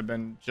mines have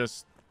been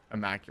just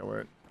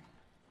immaculate.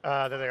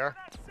 There they are.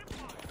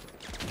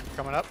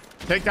 Coming up.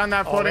 Take down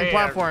that floating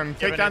platform.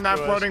 Take down that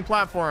floating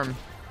platform.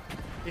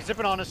 He's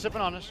zipping on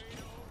us,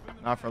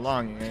 Not for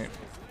long, he ain't.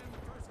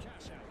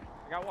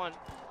 I got one.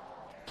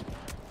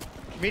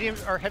 Medium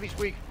or heavy's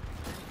weak.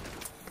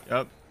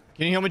 Yep.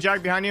 Can you heal me,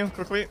 Jack, behind you,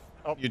 quickly?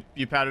 Oh.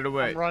 You patted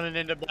away. I'm running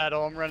into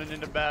battle.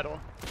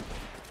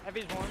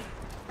 Heavy's one.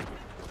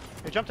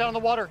 He jumped out in the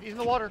water. He's in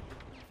the water.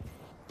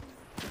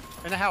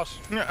 In the house.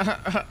 Oh,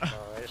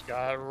 I just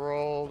got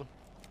rolled.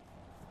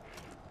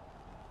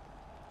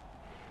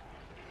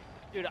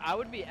 Dude, I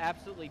would be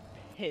absolutely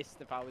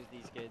pissed if I was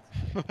these kids.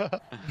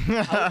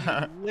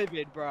 I would be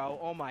livid, bro.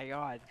 Oh my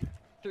god.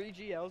 3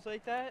 GLs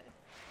like that?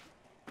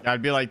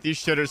 I'd be like, these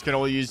shitters can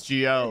only use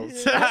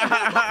GLs.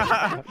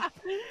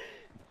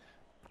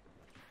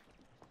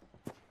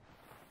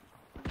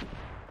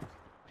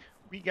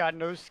 We got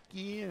no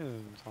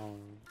skins on.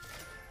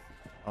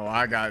 Oh,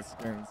 I got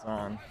skins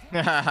on.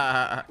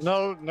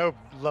 No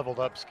leveled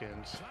up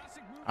skins.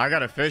 I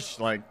got a fish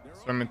like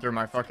swimming through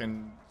my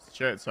fucking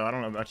shit, so I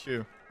don't know about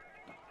you.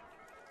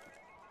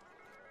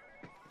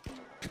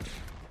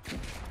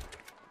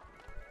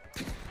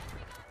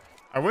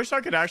 I wish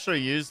I could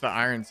actually use the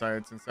iron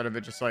sights instead of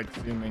it just like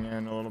zooming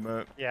in a little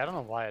bit. Yeah, I don't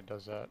know why it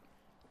does that.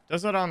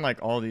 Does that on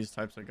like all these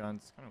types of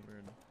guns? It's kind of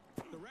weird.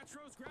 The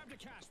retros grabbed a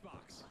cash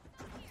box.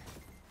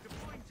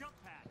 Deploying jump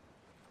pad.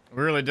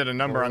 We really did a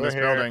number on this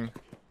building.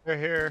 They're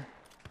here.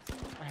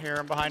 I hear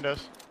him behind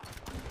us.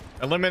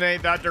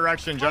 Eliminate that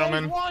direction,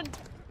 gentlemen. Oh,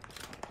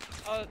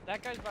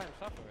 that guy's by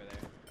himself over there.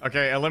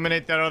 Okay,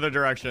 eliminate that other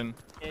direction.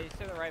 Yeah, he's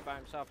to the right by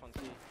himself on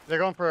C. They're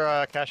going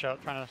for cash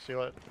out, trying to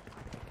seal it.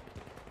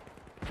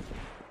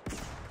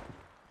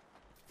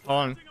 Hold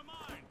on.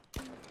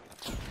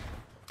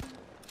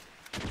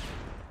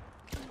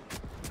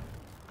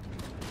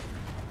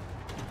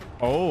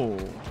 Oh,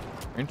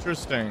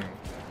 interesting.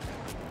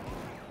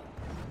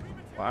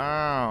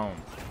 Wow.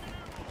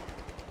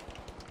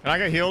 Can I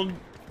get healed?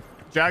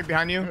 Jag,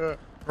 behind you.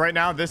 Right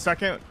now, this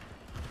second.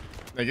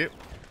 Thank you.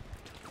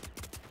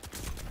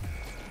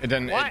 It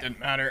didn't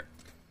matter.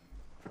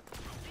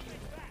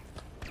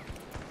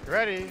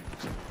 Ready.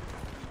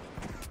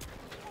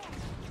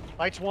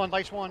 Lights one.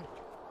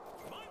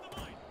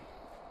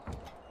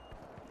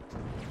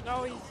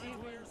 No, he's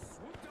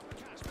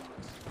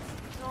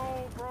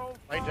no, bro.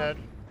 Light dead.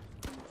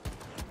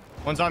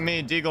 One's on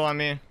me. Deagle on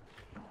me.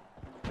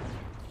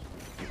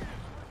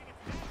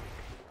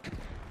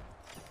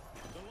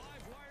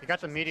 He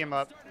got the medium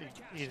up.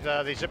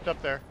 They zipped up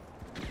there.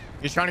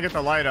 He's trying to get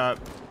the light up.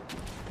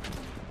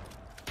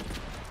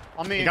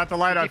 On me. He got the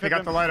light up. He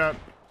got the light up.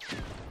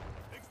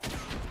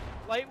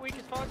 Light weak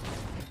as fuck.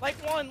 Light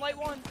one.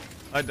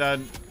 Light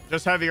dead.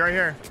 Just heavy right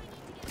here.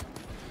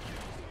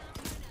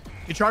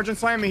 He charge and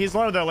slam me. He's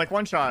low though, like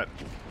one shot.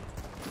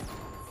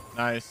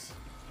 Nice.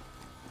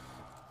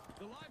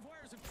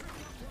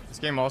 This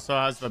game also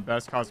has the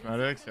best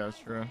cosmetics. Yeah, that's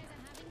true.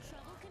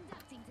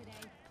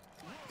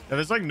 Yeah,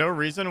 there's like no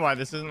reason why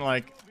this isn't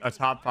like a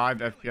top 5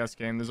 FPS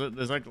game.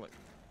 There's like,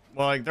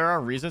 well, like there are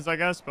reasons, I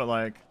guess, but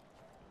like,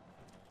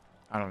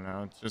 I don't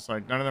know. It's just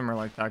like none of them are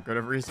like that good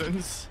of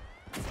reasons.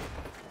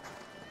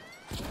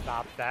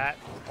 Stop that.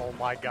 Oh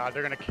my god,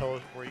 they're gonna kill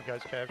us before you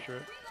guys capture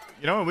it.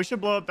 You know what? We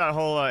should blow up that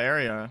whole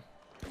area.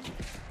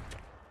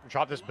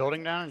 Drop this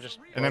building down and just...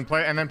 And then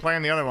play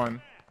in the other one.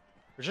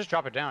 Or just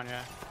drop it down,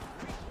 yeah.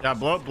 Yeah,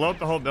 blow up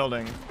the whole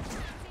building.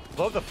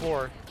 Blow up the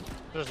floor.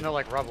 There's no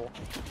like rubble.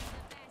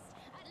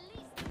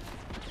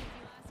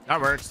 That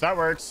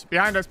works.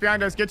 Behind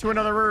us. Get to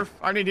another roof.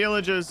 I need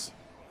healages.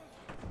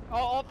 Oh,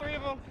 all 3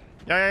 of them.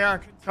 Yeah.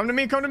 Come to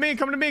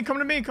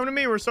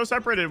me. We're so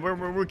separated.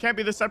 We can't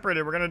be this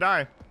separated. We're gonna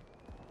die.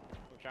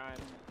 We're trying.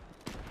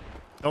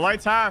 The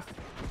light's half.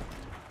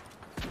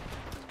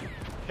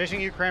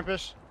 Chasing you,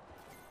 Krampus.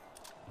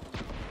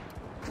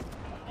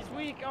 He's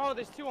weak. Oh,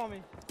 there's 2 on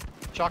me.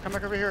 Shawk, come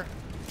back over here.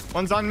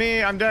 One's on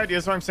me. I'm dead.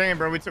 That's what I'm saying,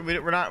 bro.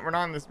 We're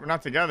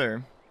not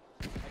together.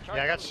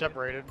 Yeah, I got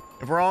separated.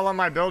 If we're all on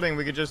my building,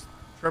 we could just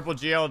triple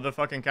GL the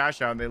fucking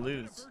cash out and they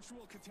lose.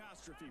 Virtual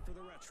catastrophe for the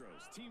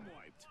Retros. Team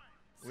wiped.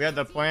 We had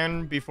the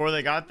plan before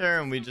they got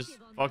there and we just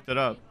fucked it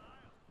up.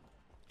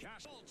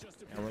 Cash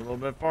just And we're a little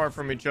bit far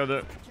from each other.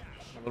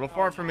 A little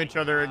far from each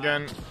other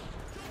again.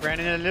 Ran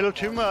in a little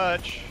too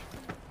much.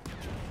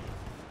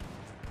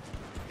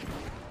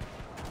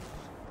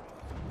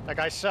 That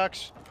guy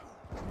sucks.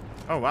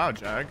 Oh, wow,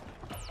 Jag.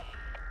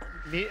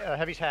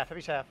 Heavy's half.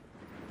 Heavy's half.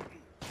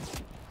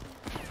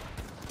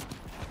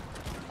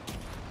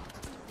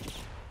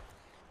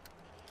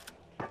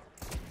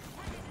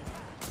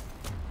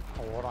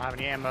 Oh, I don't have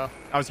any ammo.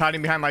 I was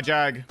hiding behind my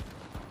Jag.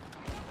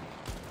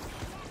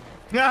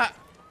 Yeah,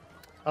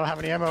 I don't have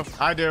any ammo.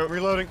 I do.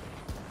 Reloading.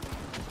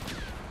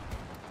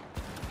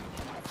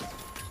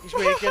 He's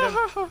weak. Get him.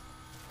 another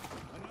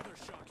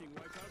shocking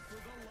wipeout for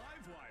the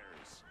live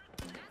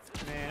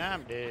wires. Man,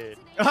 I'm dead.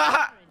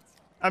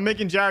 I'm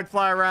making Jag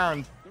fly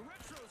around. The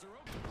Retros are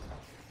open.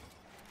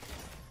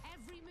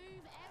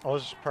 Oh,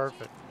 this is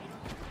perfect.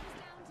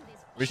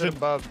 We Sit should.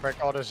 above,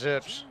 break all the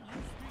zips.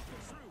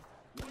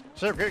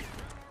 Sit good.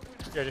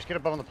 Yeah, just get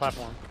above on the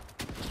platform.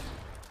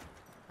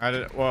 I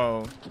did.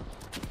 Whoa.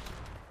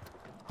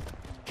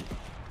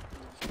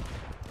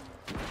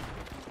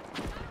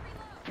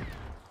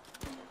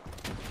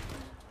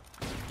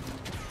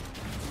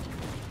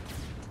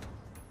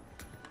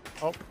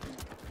 Oh,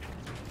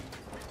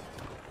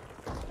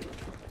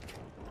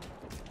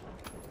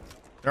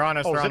 They're on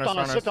us. oh, They're on zipped us. on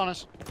us, zipped on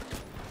us.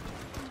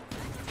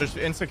 Just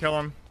insta kill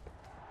him.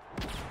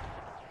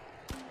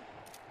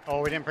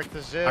 Oh, we didn't break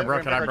the zip. I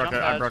broke it. We I didn't break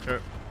broke it. our I jump broke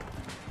it.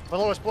 pads.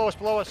 Below us, below us,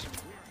 below us.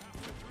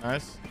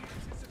 Nice.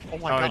 Oh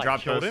my Oh, he god, I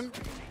dropped killed us. him.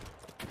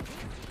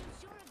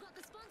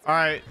 All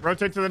right,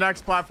 rotate to the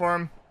next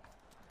platform.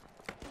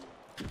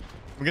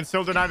 We can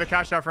still deny the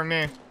cash out from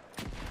me.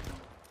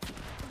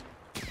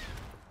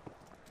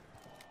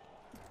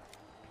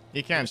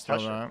 He can't Just steal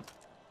touch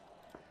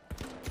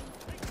that.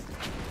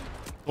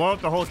 Blow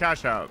up the whole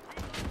cash out.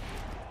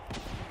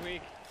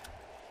 Weak.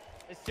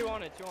 It's two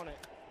on it. Two on it.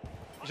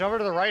 He's over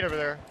to the right over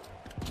there.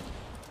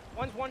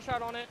 One's one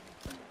shot on it.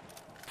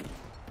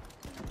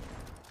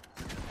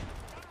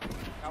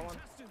 Got one.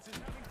 Contestants is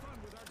having fun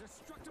with our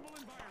destructible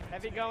environment.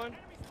 Heavy going.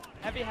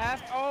 Heavy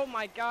half. Oh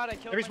my god, I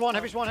killed Heavy's one, myself.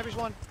 heavy's one, heavy's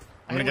one.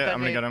 I'm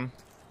gonna get him.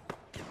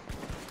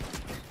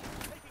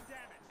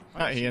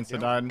 He insta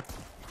died.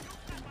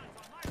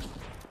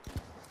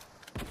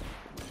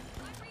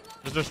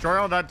 Just destroy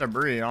all that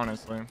debris,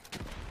 honestly.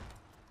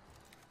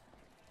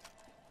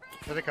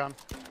 Here they come.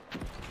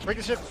 Break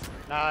the ship.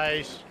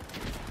 Nice.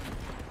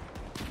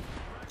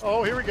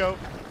 Oh, here we go.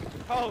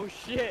 Oh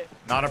shit.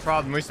 Not a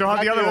problem. We still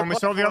have the other one. We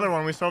still have the other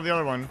one. We still have the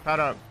other one. Pad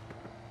up.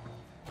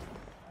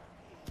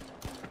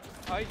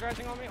 Oh, he's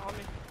rising on me. On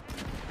me.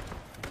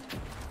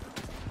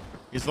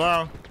 He's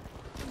low.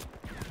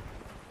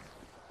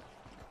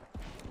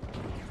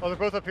 Oh, they're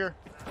both up here.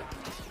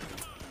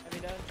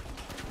 Heavy dead.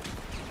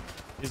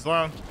 He's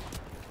low.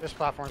 This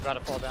platform's about to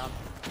fall down.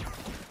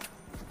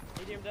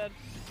 Medium dead.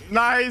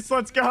 Nice.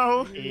 Let's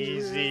go.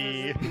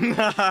 Easy.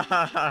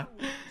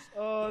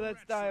 Oh, that's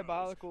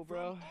diabolical,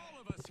 bro. All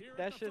of us here at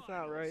That the shit's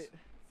not finals. right.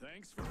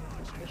 Thanks for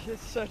watching. That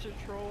shit's such a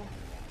troll.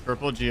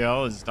 Triple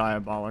GL is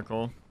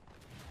diabolical.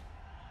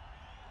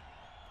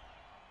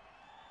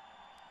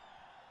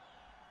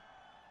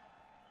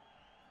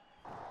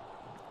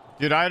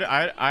 Dude,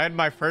 I had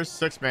my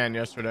first 6-man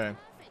yesterday.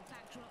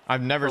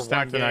 I've never For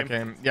stacked in one that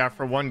game. Yeah,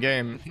 for one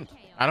game.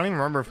 I don't even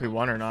remember if we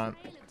won or not.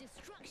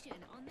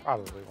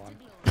 Probably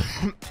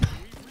one.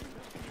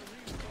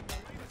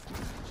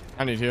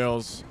 I need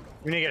heals.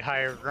 We need to get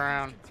higher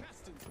ground.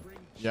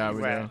 Yeah,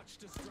 we do.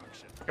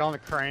 Go on the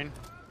crane.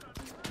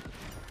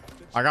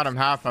 I got him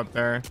half up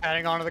there.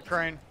 Adding onto the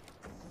crane.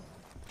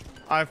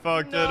 I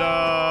fucked No, it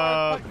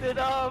I up. fucked it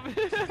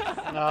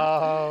up.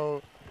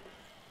 No.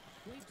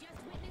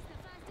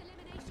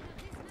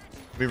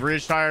 We've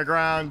reached higher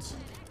ground.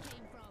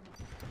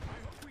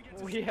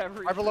 We have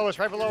Right below us,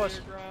 right below us.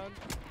 ground.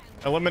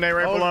 Eliminate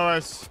right Oh. below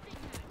us.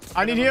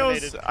 I need heals.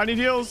 Eliminated. I need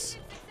heals.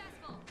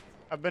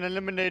 I've been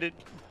eliminated.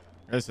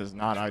 This is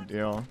not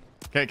ideal.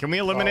 Okay, can we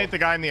eliminate Oh. the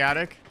guy in the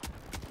attic?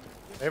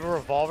 They have a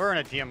revolver and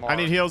a DMR. I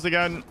need heals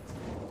again.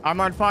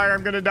 I'm on fire.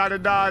 I'm gonna die to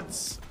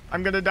dots.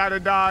 I'm gonna die to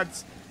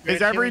dots. You're Is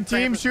gonna every kill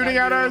him, team Krampus, shooting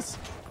not at you. us?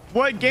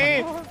 What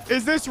game?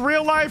 Is this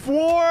real life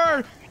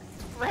war?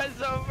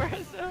 Rezo,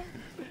 Rezo.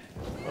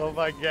 Oh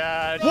my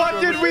god.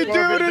 What did we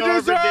do to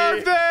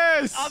deserve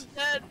this? I'm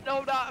dead. No,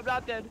 I'm not. I'm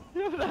not dead.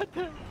 I'm not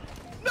dead.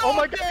 No, Oh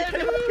my I'm god, dead. he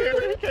came up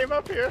here. He came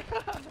up here.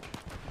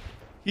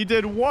 He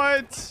did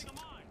what?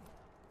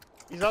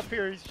 He's up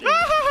here. He's shooting.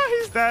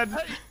 He's dead.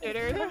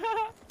 Shitter.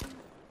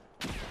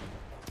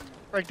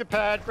 Break the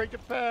pad. Break the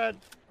pad.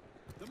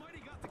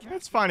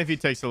 It's fine if he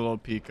takes a little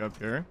peek up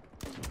here.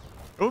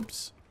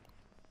 Oops.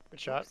 Good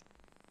shot.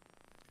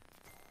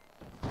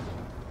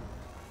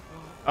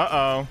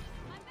 Uh-oh.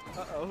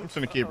 Uh-oh. I'm just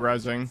gonna keep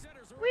rezzing.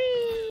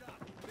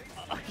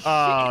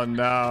 Oh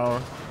no.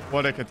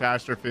 What a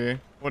catastrophe.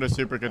 What a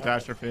super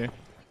catastrophe.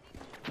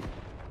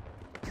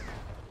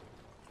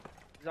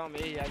 He's on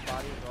me. He has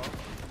body as well.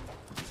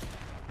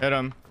 Hit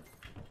him.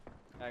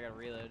 I gotta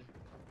reload.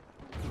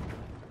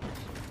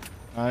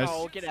 Nice.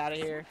 Oh, get out of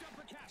here.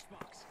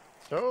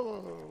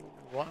 So,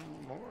 one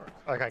more.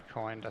 I got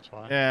coined, that's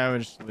why. Yeah, I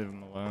would just leave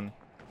him alone.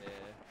 Yeah.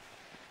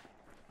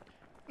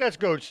 Let's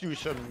go do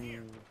some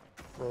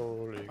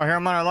rolling. Oh, here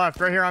I'm on our left.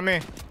 Right here on me.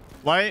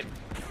 Light.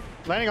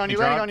 Landing on He you,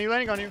 landing dropped. on you,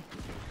 landing on you.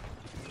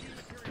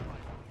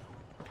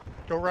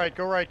 Go right,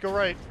 go right, go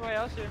right. Somebody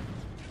else here.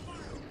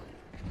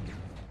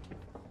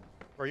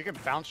 Or you can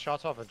bounce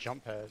shots off of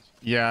jump pads.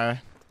 Yeah.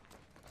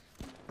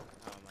 Oh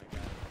my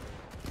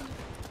god.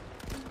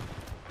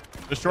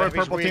 Destroy Heavy's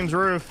purple weak. team's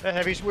roof. The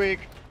heavy's weak.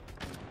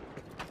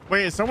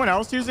 Wait, is someone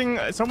else using...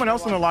 Someone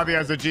else in the lobby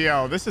has a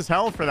GL. This is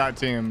hell for that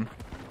team.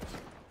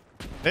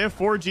 They have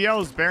 4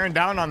 GLs bearing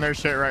down on their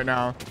shit right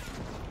now.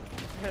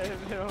 They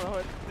don't know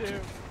what to do.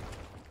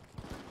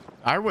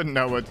 I wouldn't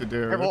know what to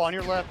do. Careful, on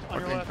your left, on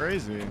your Fucking left.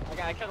 crazy.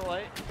 I cut a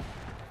light.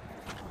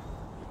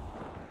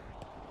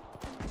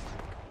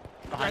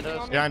 Behind Rising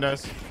us. on me. Behind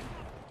us.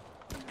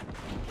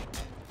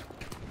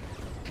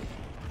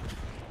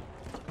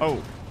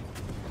 Oh.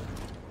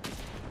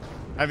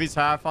 Heavy's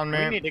half on We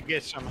me. need to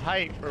get some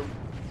height, bro.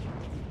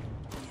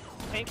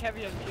 Tank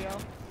heavy on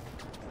GL.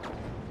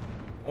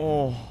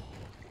 Oh.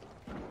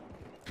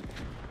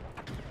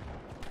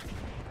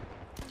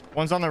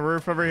 One's on the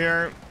roof over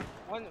here.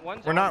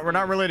 One's We're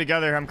not really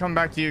together. I'm coming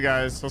back to you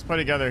guys. Let's play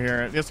together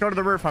here. Let's go to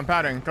the roof. I'm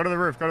padding. Go to the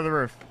roof. Go to the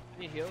roof.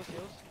 He heals.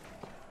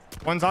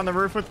 One's on the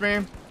roof with me.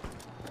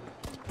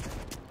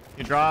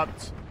 He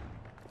dropped.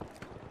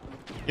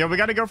 Yo, we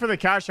got to go for the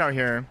cash out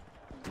here.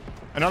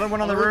 Another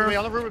one on the With roof. me,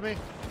 on the roof with me.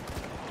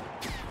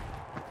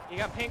 You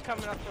got pink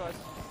coming up to us.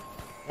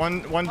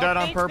 One dead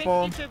on Pink,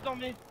 purple. Pink tipped on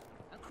me.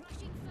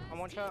 I'm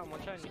one shot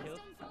and he heals.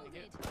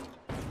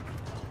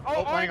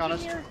 Oh, playing on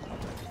orange us. in here.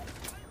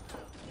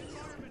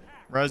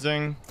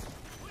 Rezzing.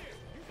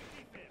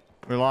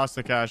 We lost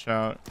the cash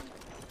out.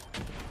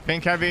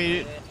 Pink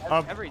heavy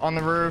up on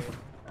the roof.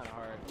 Kinda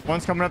hard.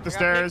 One's coming up the I got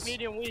pink, stairs.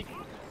 medium, weak.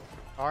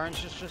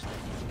 Orange is just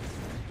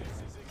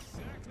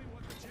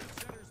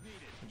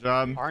Good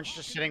job. Orange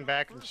just sitting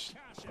back and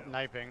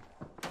sniping.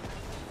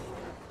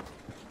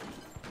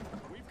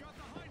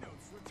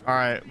 All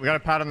right, we got a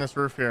pad on this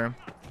roof here.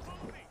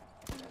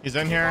 He's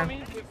in On here.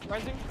 me,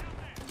 rising.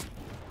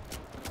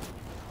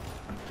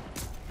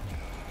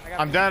 I got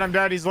I'm pink. dead. I'm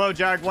dead. He's low,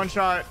 Jag. One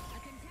shot.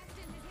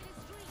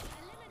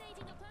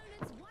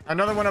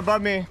 Another one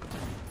above me.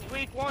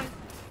 Weak, one.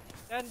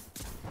 Dead.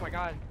 Oh my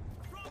god.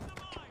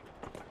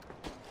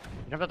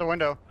 Jump out the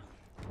window.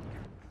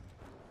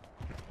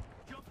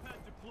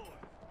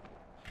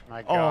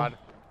 My Oh. god.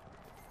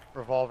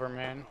 Revolver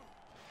man.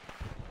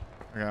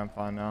 Okay, I'm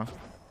fine now.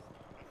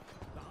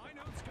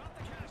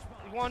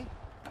 One.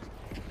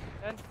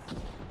 Dead.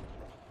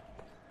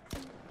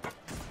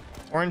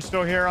 Orange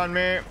still here on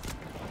me.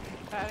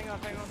 Hang on.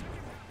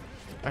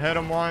 I hit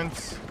him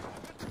once.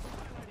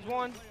 He's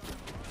one.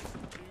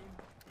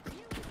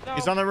 No.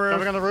 He's on the roof.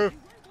 Jumping on the roof.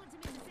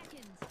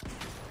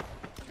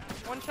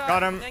 One shot.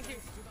 Got him. Thank you.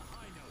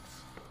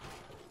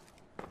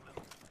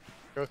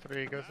 Go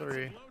three, go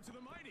three.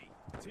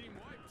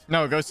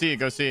 No, go see.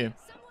 Go see.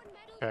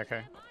 Okay,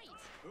 okay.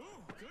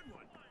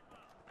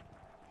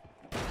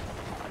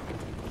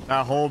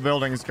 That whole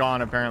building's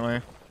gone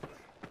apparently.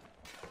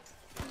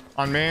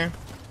 On me.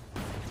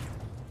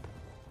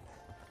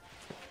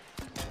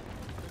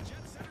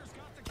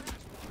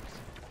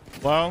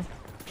 Low.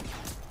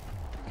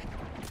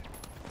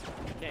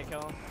 Can't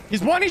kill him.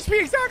 He's 1 HP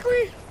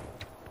exactly.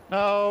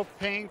 No,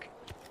 pink.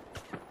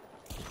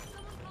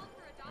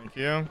 Thank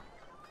you.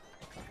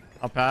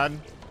 I'll pad.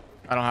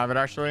 I don't have it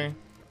actually.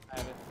 I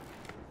have it.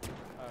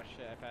 Oh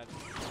shit, I've had.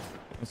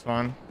 That's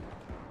fine.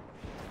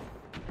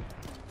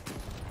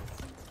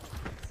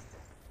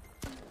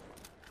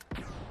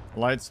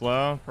 Light's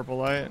low. Purple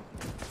light.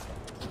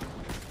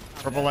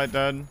 Purple light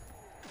dead.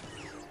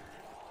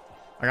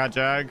 I got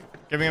Jag.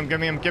 Give me him. Give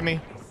me him. Give me.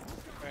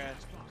 Okay.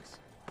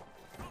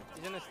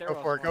 He's in the Go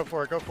stairwell. for it, go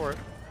for it, go for it.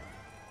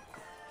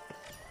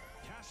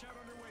 Cash out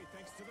underway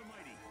thanks to the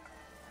mighty.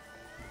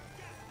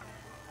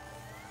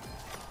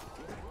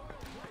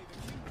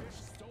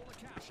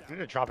 I need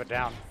to drop it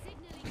down.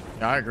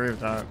 Yeah, I agree with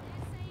that.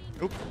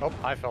 Oop, oh,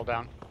 I fell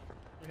down.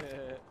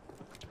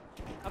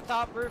 Up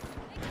top roof.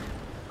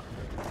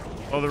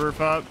 Blow the roof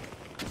up.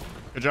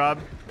 Good job.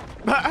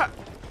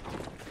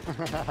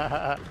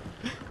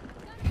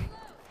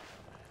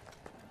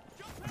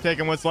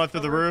 Taking what's left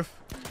of the roof.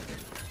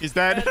 He's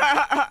dead.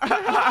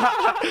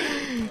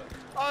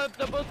 Oh,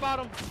 they're both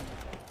bottom.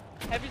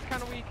 Heavy's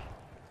kind of weak.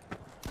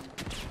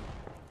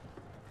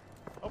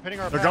 Oh, hitting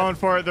our They're pad. going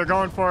for it. They're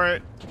going for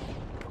it.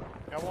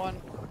 Got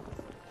one.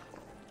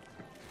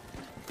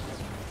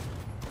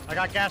 I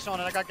got gas on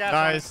it, I got gas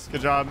on it. Nice.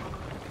 Good job.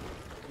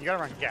 You gotta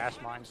run gas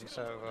mines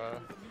instead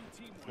of,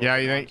 Yeah,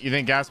 you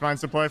think gas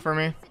mine's to play for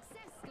me?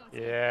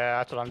 yeah,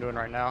 that's what I'm doing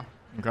right now.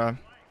 Okay.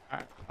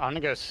 Alright, I'm gonna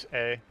go A.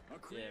 Yeah,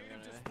 we're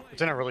gonna.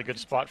 It's in a really good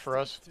spot for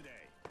us.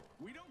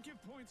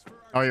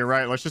 Oh, you're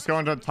right. Let's just go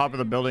into the top of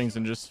the buildings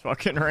and just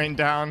fucking rain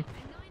down.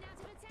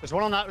 There's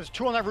one on that. There's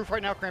two on that roof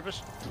right now,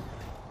 Krampus.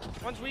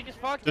 One's weak as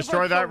fuck.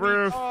 Destroy that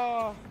roof.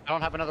 Oh, I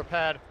don't have another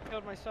pad.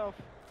 killed myself.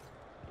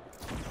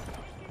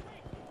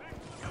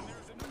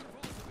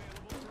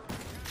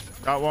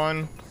 Got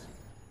one.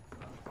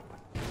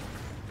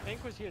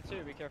 Ink was here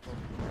too. Be careful.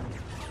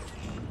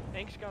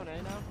 Ink's going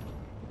A now.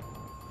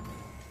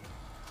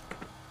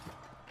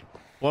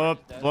 Blow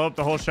up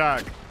the whole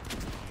shack.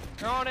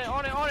 They're on it.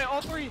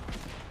 All three.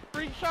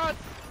 3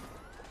 shots.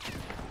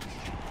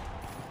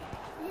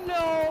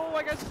 No,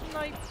 I got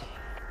sniped.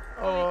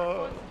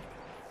 Oh,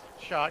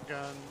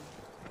 shotgun.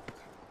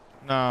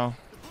 No.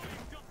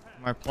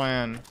 My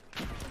plan.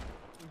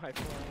 My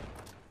plan.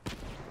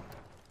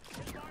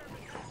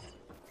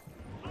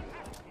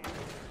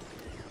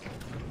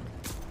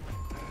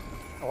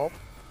 Oh.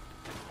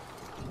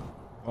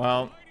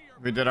 Well,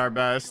 we did our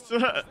best.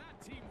 My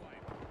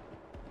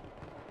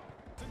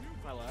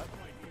lap.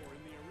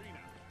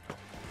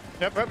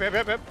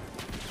 Yep.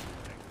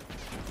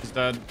 He's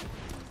dead.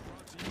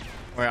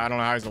 Wait, I don't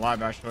know how he's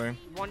alive actually.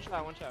 One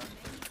shot.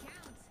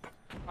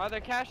 Oh, they're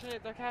cashing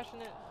it. They're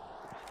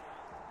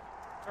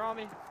on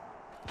me.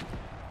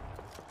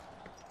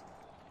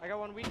 I got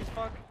one weak as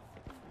fuck.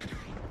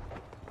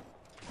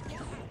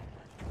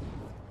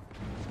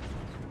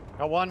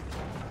 Got one.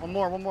 One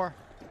more.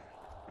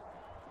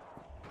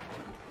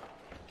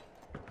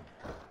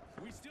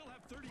 We still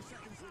have 30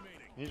 seconds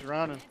remaining. He's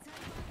running.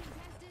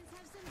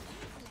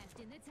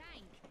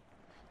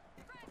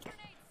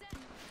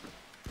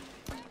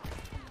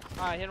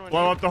 Alright, hit one.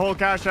 Blow up the whole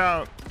cash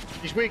out.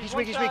 He's weak.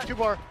 2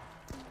 bar.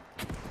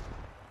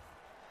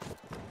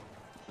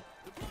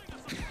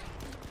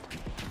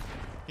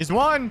 He's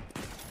one.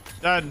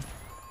 Dead.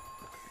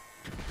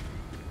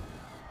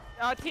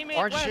 Teammate.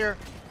 Orange is west. here.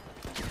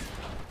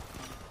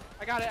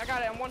 I got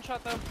it. I'm one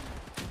shot though.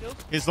 Kills.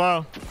 He's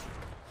low.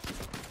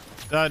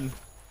 Dead.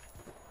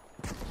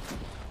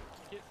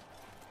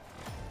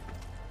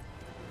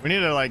 We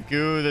need to like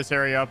goo this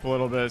area up a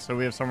little bit so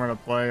we have somewhere to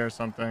play or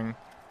something.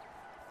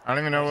 I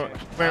don't even know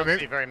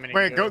what.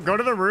 Wait, go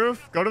to the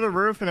roof. Go to the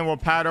roof and then we'll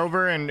pad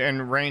over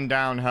and rain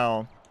down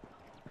hell.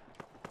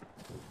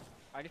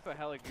 I just put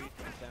hella grease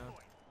down.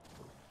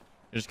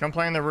 Just come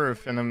play on the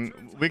roof and then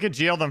we could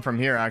GL them from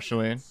here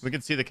actually. We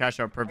could see the cash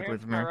out perfectly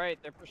from here. Alright,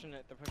 they're pushing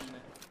it.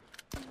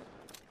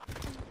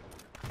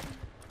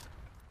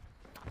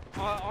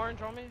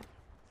 Orange on me.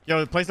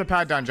 Yo, place a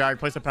pad down, Jack.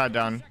 Place a pad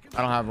down.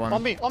 I don't have one.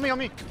 On me. On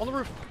the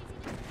roof.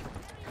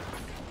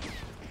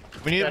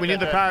 We need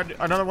the pad.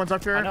 Another one's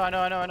up here. I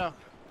know.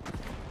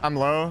 I'm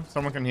low.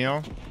 Someone can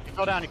heal. He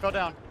fell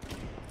down.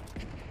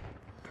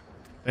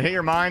 They hit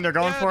your mine. They're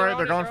going for it.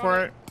 They're going for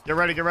on it. Get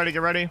ready.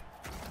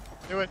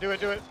 Do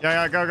it.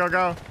 Yeah,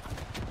 go.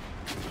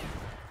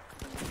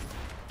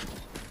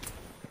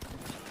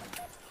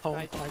 Oh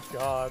my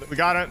god. We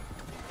got it.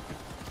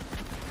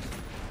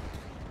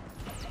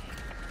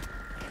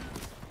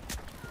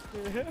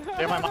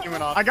 Yeah, my mic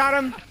went off. I got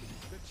him.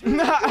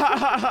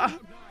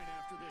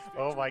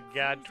 Oh my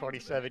god,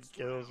 27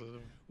 kills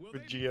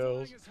with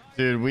GOs.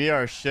 Dude, we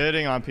are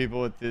shitting on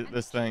people with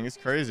this thing. It's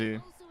crazy.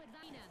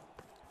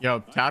 Yo,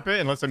 tap it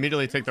and let's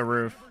immediately take the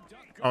roof.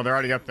 Oh, they're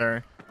already up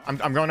there. I'm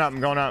going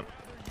up.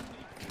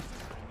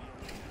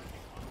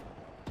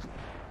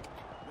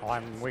 Oh,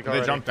 I'm weak Did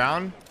already. they jump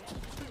down?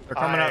 They're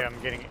coming up. I am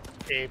getting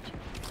aped.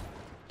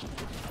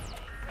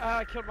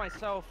 I killed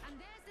myself.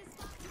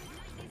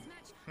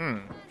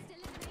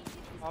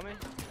 On me.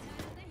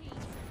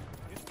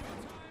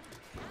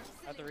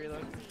 At the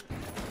reload.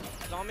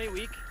 He's on me,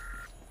 weak.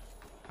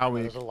 How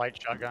weak? There's a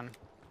light shotgun.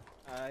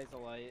 He's a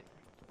light.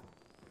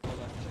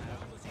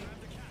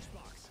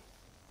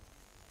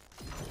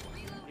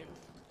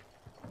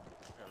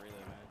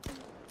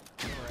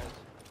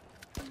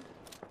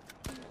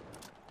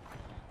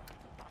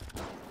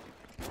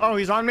 Oh,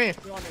 he's on me. He's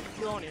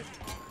on you.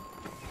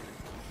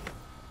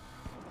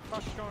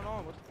 What the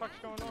fuck's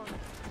going on?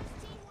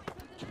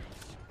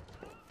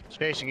 He's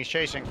chasing.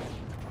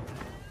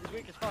 He's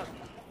weak as fuck.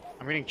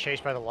 I'm getting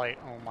chased by the light.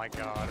 Oh my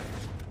god.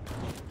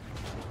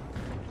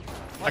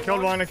 I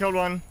killed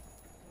one.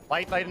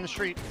 Light in the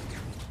street.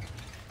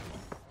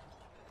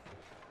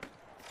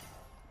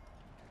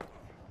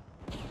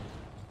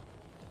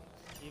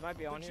 He might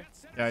be on you.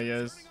 Yeah, he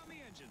is.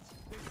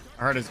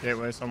 I heard his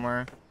gateway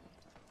somewhere.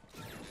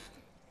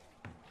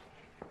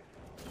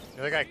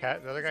 The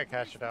other guy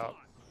cashed it out.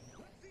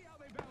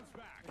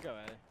 Go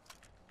ahead.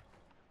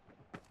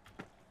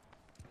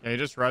 Yeah, he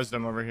just rezzed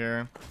him over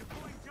here.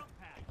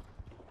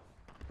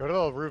 Go to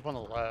the roof on the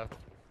left.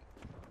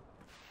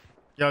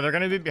 Yo, they're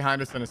gonna be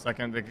behind us in a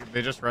second.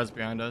 They just res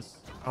behind us.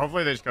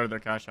 Hopefully they just go to their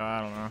cash out.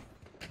 I don't know.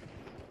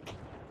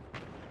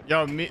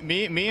 Yo,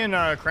 me and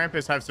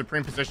Krampus have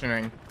supreme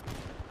positioning.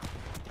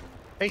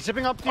 Hey,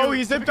 zipping up. Oh,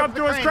 he zipped up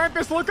to us.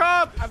 Krampus, look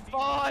up!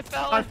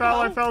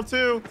 I fell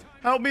too.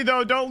 Help me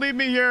though. Don't leave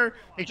me here.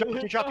 He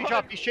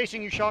chopped. He's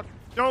chasing you, Shawk.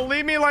 Don't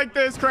leave me like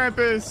this,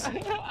 Krampus.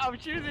 I'm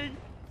shooting.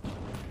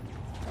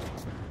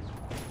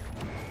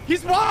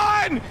 He's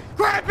won!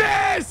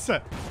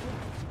 Krampus!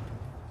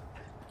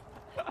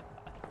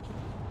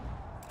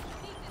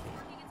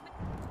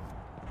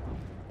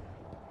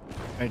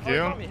 Thank Oh, you. he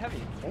caught me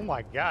heavy. Oh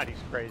my god, he's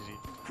crazy.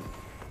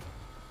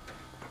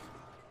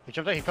 He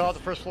jumped out, he fell out the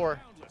first floor.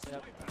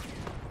 Yep.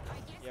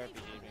 He RPG'd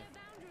me.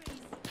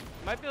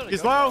 Might be able to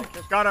He's go low. for that,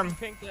 'cause Got him.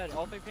 Pink dead.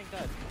 All three pink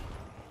dead.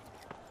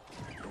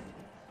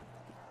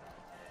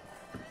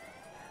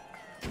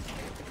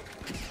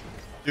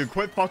 Dude,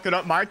 quit fucking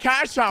up my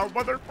cash out,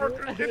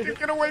 motherfucker.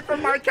 Get away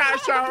from my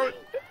cash out.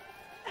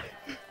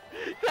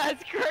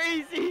 That's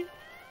crazy.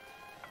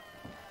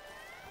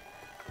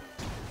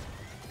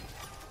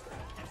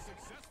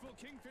 Successful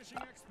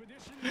kingfishing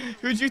expedition.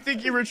 Who'd you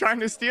think you were trying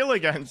to steal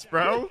against,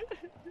 bro?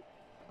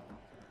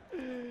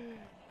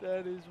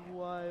 That is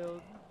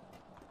wild.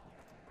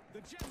 The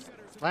jet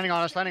setters have Landing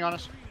on us, landing on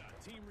us.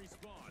 team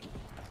respawn.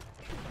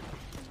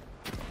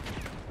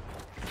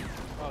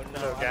 Oh no.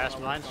 Hello, I don't gas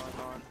know what's mines.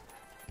 going on.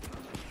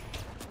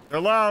 They're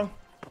low.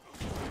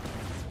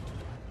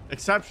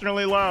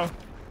 Exceptionally low.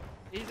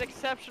 He's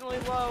exceptionally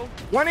low.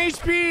 1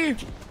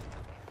 HP.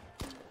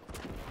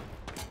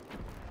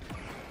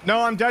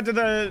 No, I'm dead to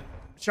the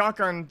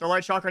shotgun. The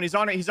light shotgun. He's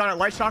on it. He's on it.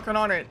 Light shotgun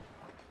on it.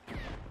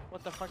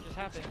 What the fuck just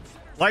happened?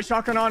 Light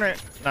shotgun on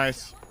it.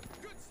 Nice.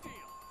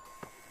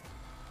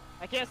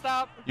 I can't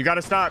stop. You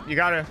gotta stop. You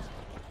gotta.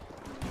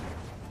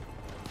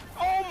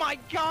 Oh my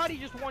god, he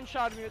just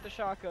one-shotted me with the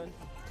shotgun.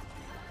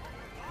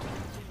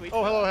 He's weak.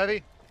 Oh, hello,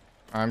 heavy.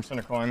 I'm just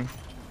gonna coin.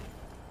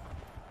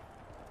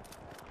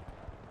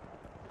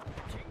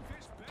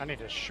 I need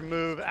to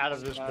schmoove out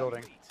of this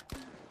building.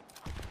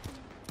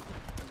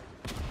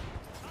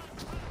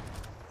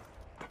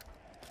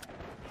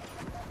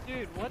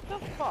 Dude, what the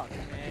fuck,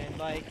 man?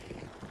 Like,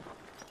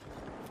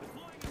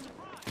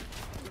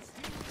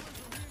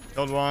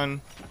 Killed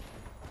one.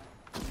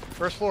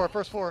 First floor,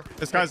 first floor.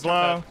 This guy's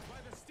low.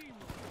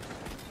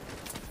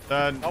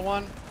 Dead. Got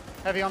one.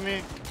 Heavy on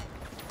me.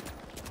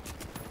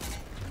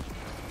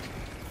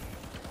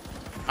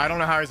 I don't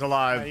know how he's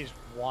alive. He's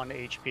 1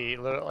 HP.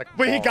 Literally, like,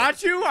 Wait, he balls.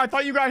 got you? I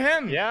thought you got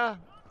him. Yeah.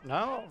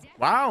 No.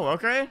 Wow.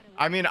 Okay.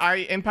 I mean, I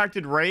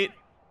impacted right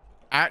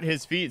at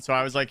his feet, so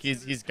I was like,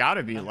 he's got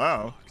to be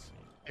low.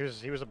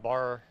 He was a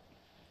bar.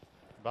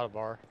 About a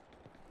bar.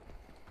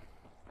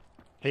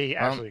 He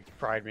actually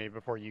fried me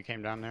before you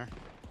came down there.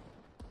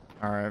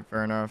 All right.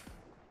 Fair enough.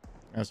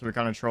 Yeah, so we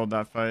kind of trolled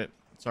that fight.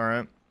 It's all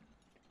right.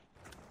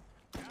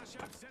 Cash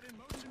out set in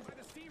motion by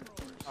the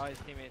steamrollers. oh, his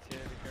teammates here.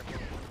 Be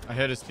careful. I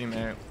hit his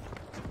teammate.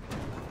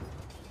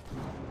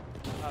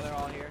 Oh, they're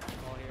all here.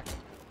 All here.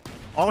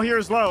 All here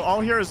is low.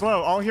 All here is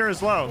low. All here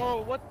is low.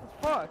 Whoa, what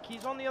the fuck?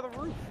 He's on the other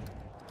roof.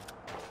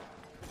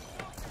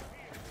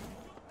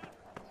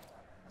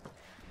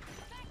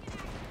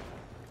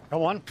 Got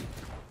one.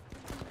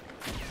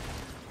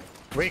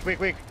 Weak, weak,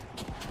 weak.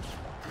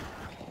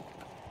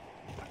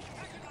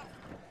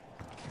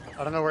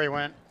 I don't know where he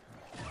went.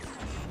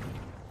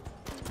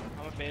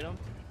 I'm gonna bait him.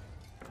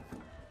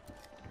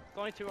 It's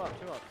only two up,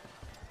 two up.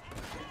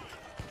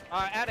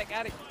 Attic,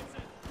 attic.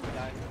 He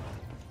died.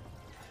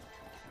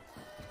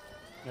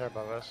 They're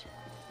above us.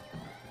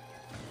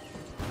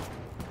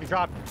 He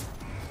dropped.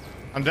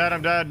 I'm dead.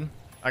 I'm dead.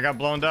 I got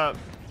blown up.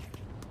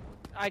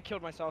 I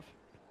killed myself.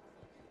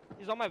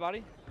 He's on my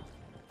body.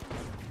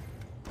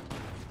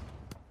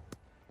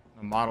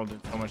 The model did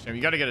so much damage.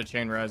 You got to get a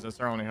chain res. That's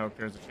our only hope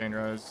here is a chain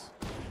res.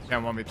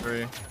 Can't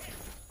 1v3.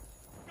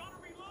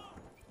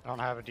 I don't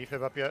have a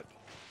defib up yet.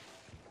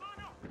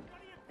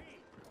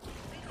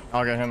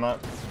 I'll get him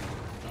up.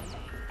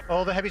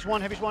 Oh, the heavy's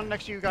one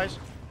next to you guys.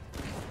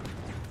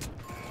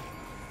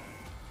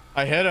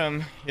 I hit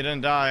him. He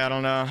didn't die. I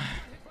don't know. Hit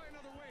by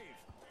another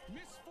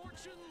wave.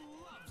 Misfortune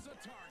loves a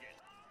target.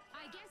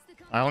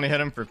 I only hit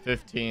him for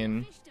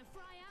 15.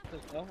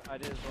 As well. I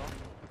did as well.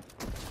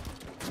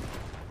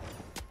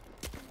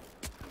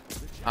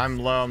 I'm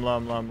low. I'm low.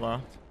 I'm low. I'm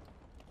low.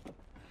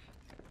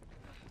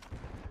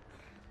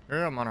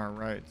 Here I'm on our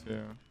right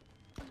too.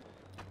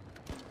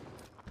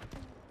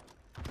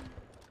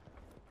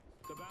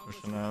 The boundless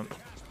Pushing up. the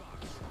cash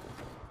box.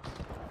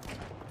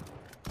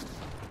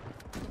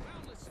 The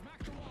boundless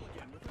smacked the wall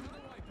again with another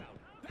wipeout.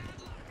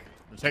 Bad luck.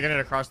 We're taking it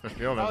across the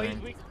field, Oh, I he's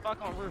think. weak as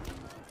fuck on roof.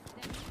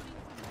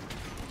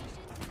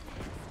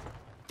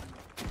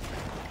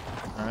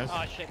 Nice.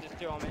 Oh shit, there's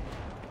two on me.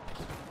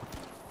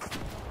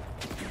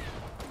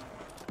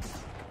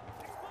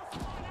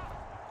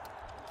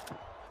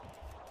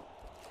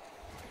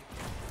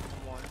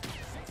 One.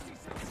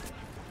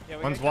 Yeah,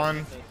 we One's gotta one.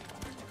 get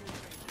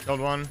this. Killed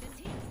one.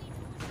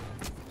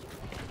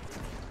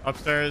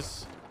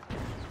 Upstairs.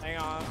 Hang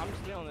on, I'm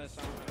stealing this.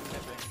 I'm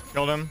tipping.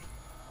 Killed him.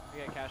 We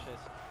gotta cash this.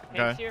 Pink's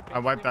Okay. here, I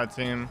Pink's wiped here. that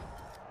team.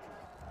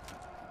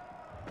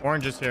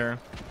 Orange is here.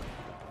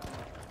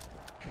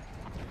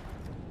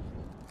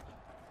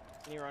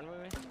 Can you run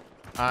with me?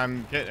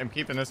 I'm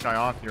keeping this guy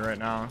off you right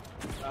now.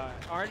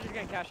 Orange is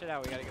gonna cash it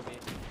out. We gotta go beat.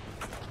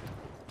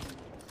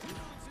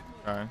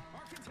 Okay. Our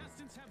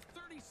contestants have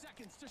 30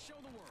 seconds to show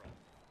the world.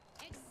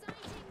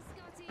 Exciting,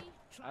 Scotty.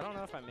 I don't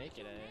know if I make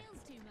it, eh? Rails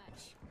too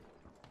much.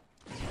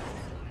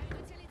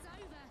 Until it's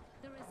over,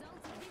 the result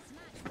of this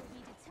match will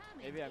be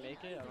determined. Maybe I in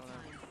make it? I don't know.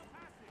 overtime.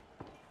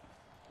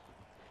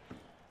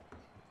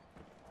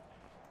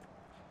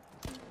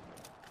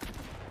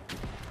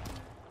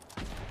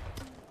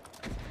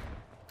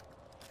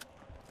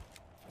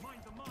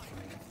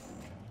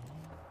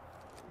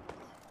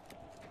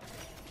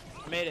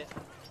 made it.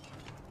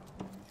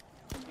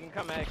 You can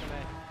come at, come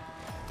at.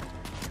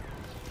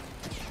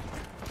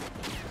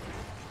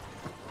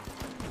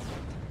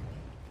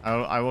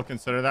 I will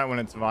consider that when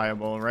it's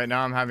viable. Right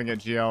now I'm having a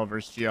GL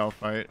versus GL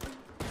fight.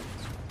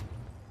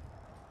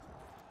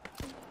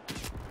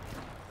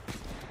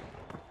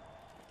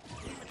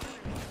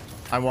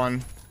 I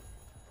won.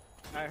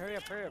 Alright, hurry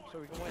up so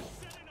we can win.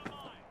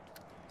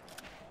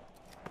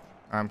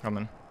 I'm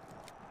coming.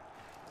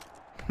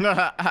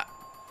 I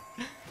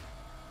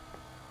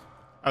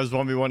was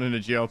 1v1 in a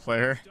GL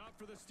player. Stop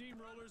for the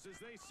steamrollers as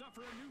they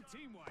suffer a new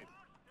team wipe.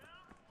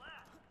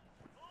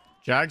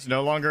 Jag's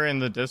no longer in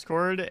the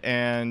Discord,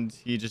 and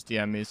he just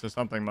DM'd me, so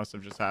something must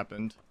have just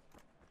happened.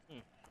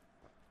 They're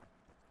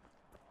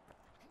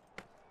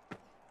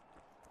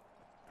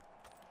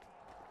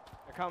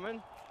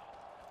coming.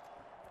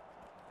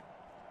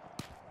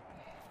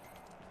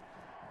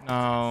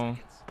 No.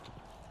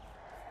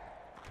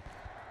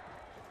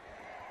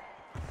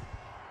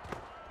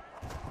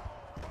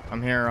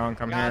 I'm here, Unc.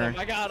 I'm here.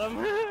 I got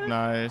him.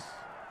 Nice.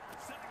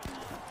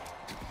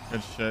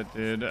 Good shit,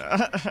 dude.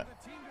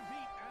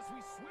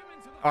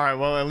 Alright,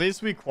 well, at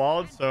least we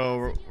qualified,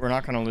 so we're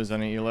not going to lose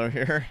any elo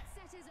here.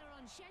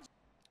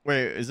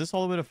 Wait, is this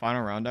all the way to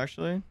final round,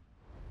 actually?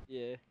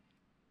 Yeah.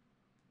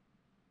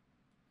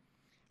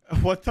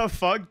 What the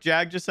fuck?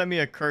 Jag just sent me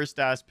a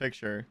cursed-ass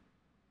picture.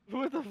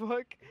 What the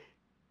fuck?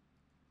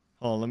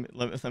 Hold on,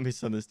 let me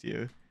send this to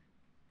you.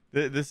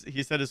 This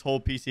he said his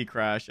whole PC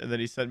crashed, and then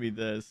he sent me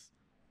this.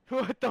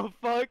 What the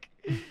fuck?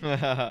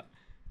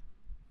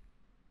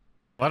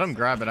 Let him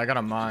grab it. I got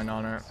a mine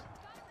on it.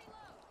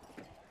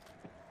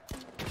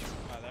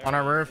 On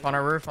our roof, on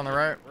the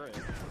right.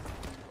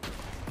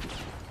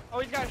 Oh,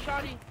 he's got a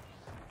shotty.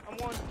 I'm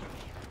one.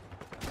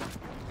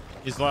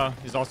 He's low.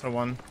 He's also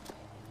one.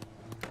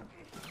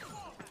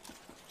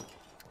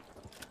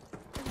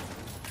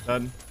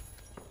 Dead.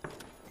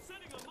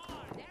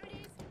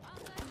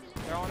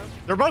 They're on him.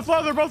 They're both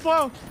low. They're both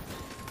low.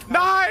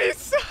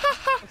 Nice.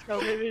 Let's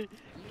go, baby.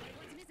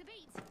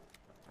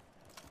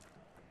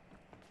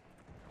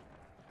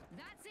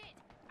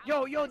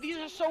 Yo, these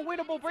are so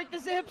winnable. Break the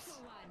zips.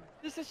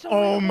 This is so Oh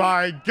winnable.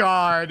 my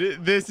god.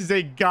 This is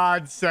a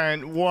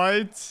godsend.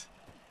 What?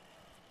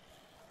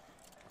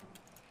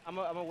 I'm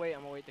gonna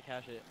wait to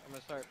cash it. I'm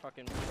gonna start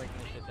fucking breaking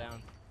this shit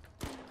down.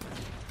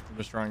 I'm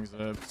destroying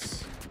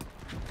zips.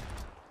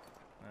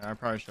 Yeah, I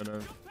probably should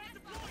have.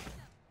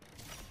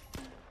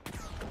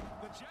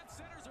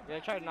 Yeah, I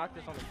tried to knock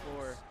this on the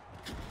floor.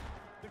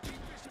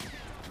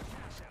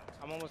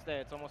 I'm almost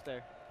there. It's almost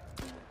there.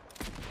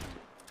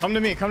 Come to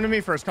me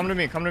first. Come to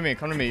me.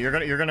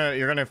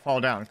 You're gonna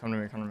fall down. Come to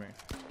me.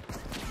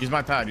 Use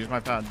my pad. You're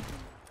good.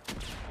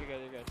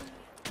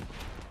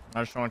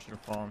 I just don't want you to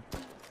fall.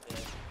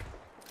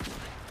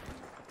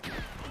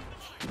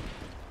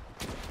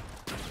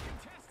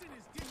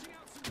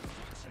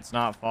 It's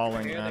not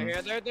falling, man.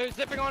 They're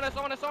zipping on us.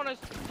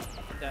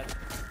 Dead.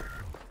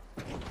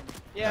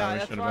 Yeah, we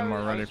that's should why have been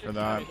more ready was for just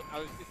that. I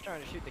was just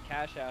trying to shoot the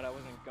cash out. I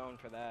wasn't going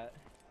for that.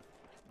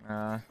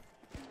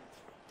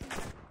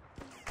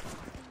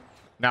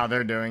 Now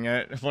they're doing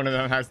it. If one of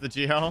them has the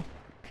GL.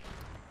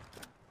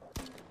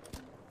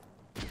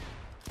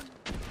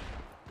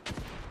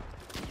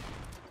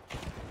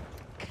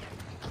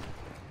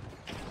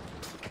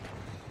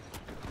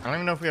 I don't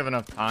even know if we have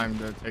enough time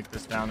to take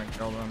this down and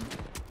kill them.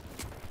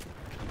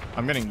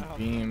 I'm getting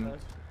beamed.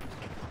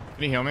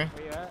 Can you heal me?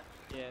 Where you at?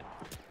 Yeah.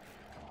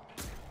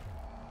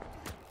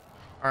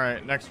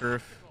 Alright, next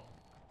roof.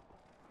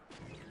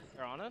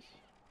 They're on us?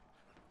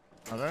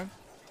 Are they?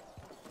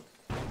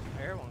 I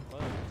hear one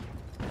close.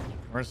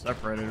 We're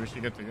separated. We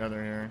should get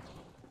together here.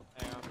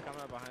 Hang on, I'm coming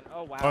up behind.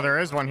 Oh, wow. Oh, there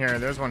is one here.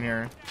 There's one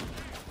here.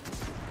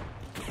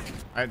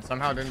 I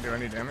somehow didn't do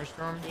any damage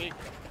to him. Sweet. He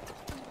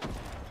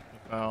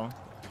fell.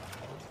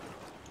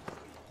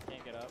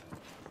 Can't get up.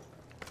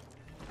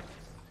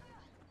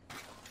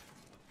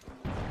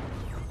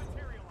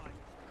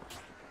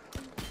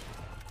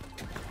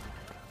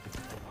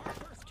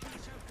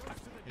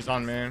 He's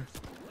on me.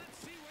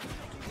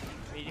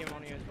 Medium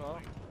on you as well.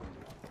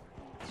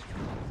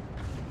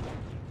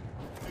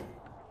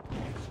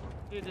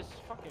 Dude, this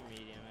fucking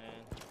medium,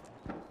 man.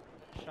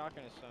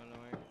 Shotgun is so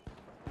annoying.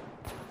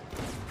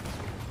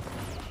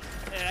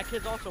 Yeah, that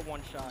kid's also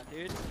one shot,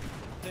 dude.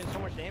 Doing so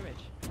much damage.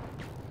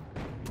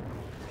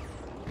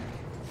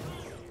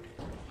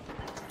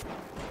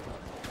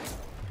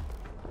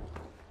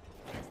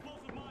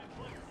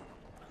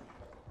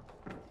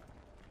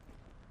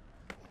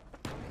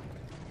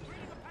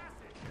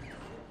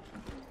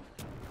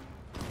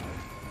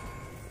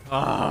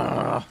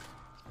 Ah.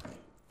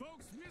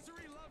 Folks,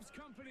 misery loves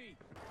company.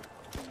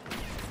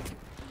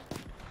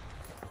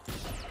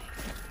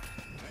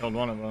 Killed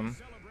one of them.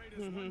 Celebrate as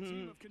one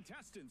team of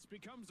contestants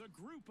becomes a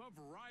group of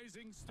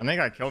rising I think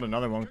I killed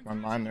another one with my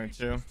mine there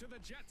too. to the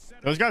jet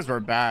set. Those guys were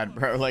bad,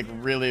 bro. Like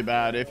really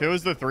bad. If it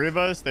was the three of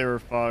us, they were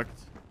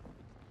fucked.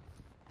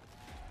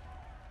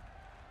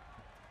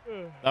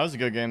 That was a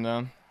good game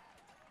though.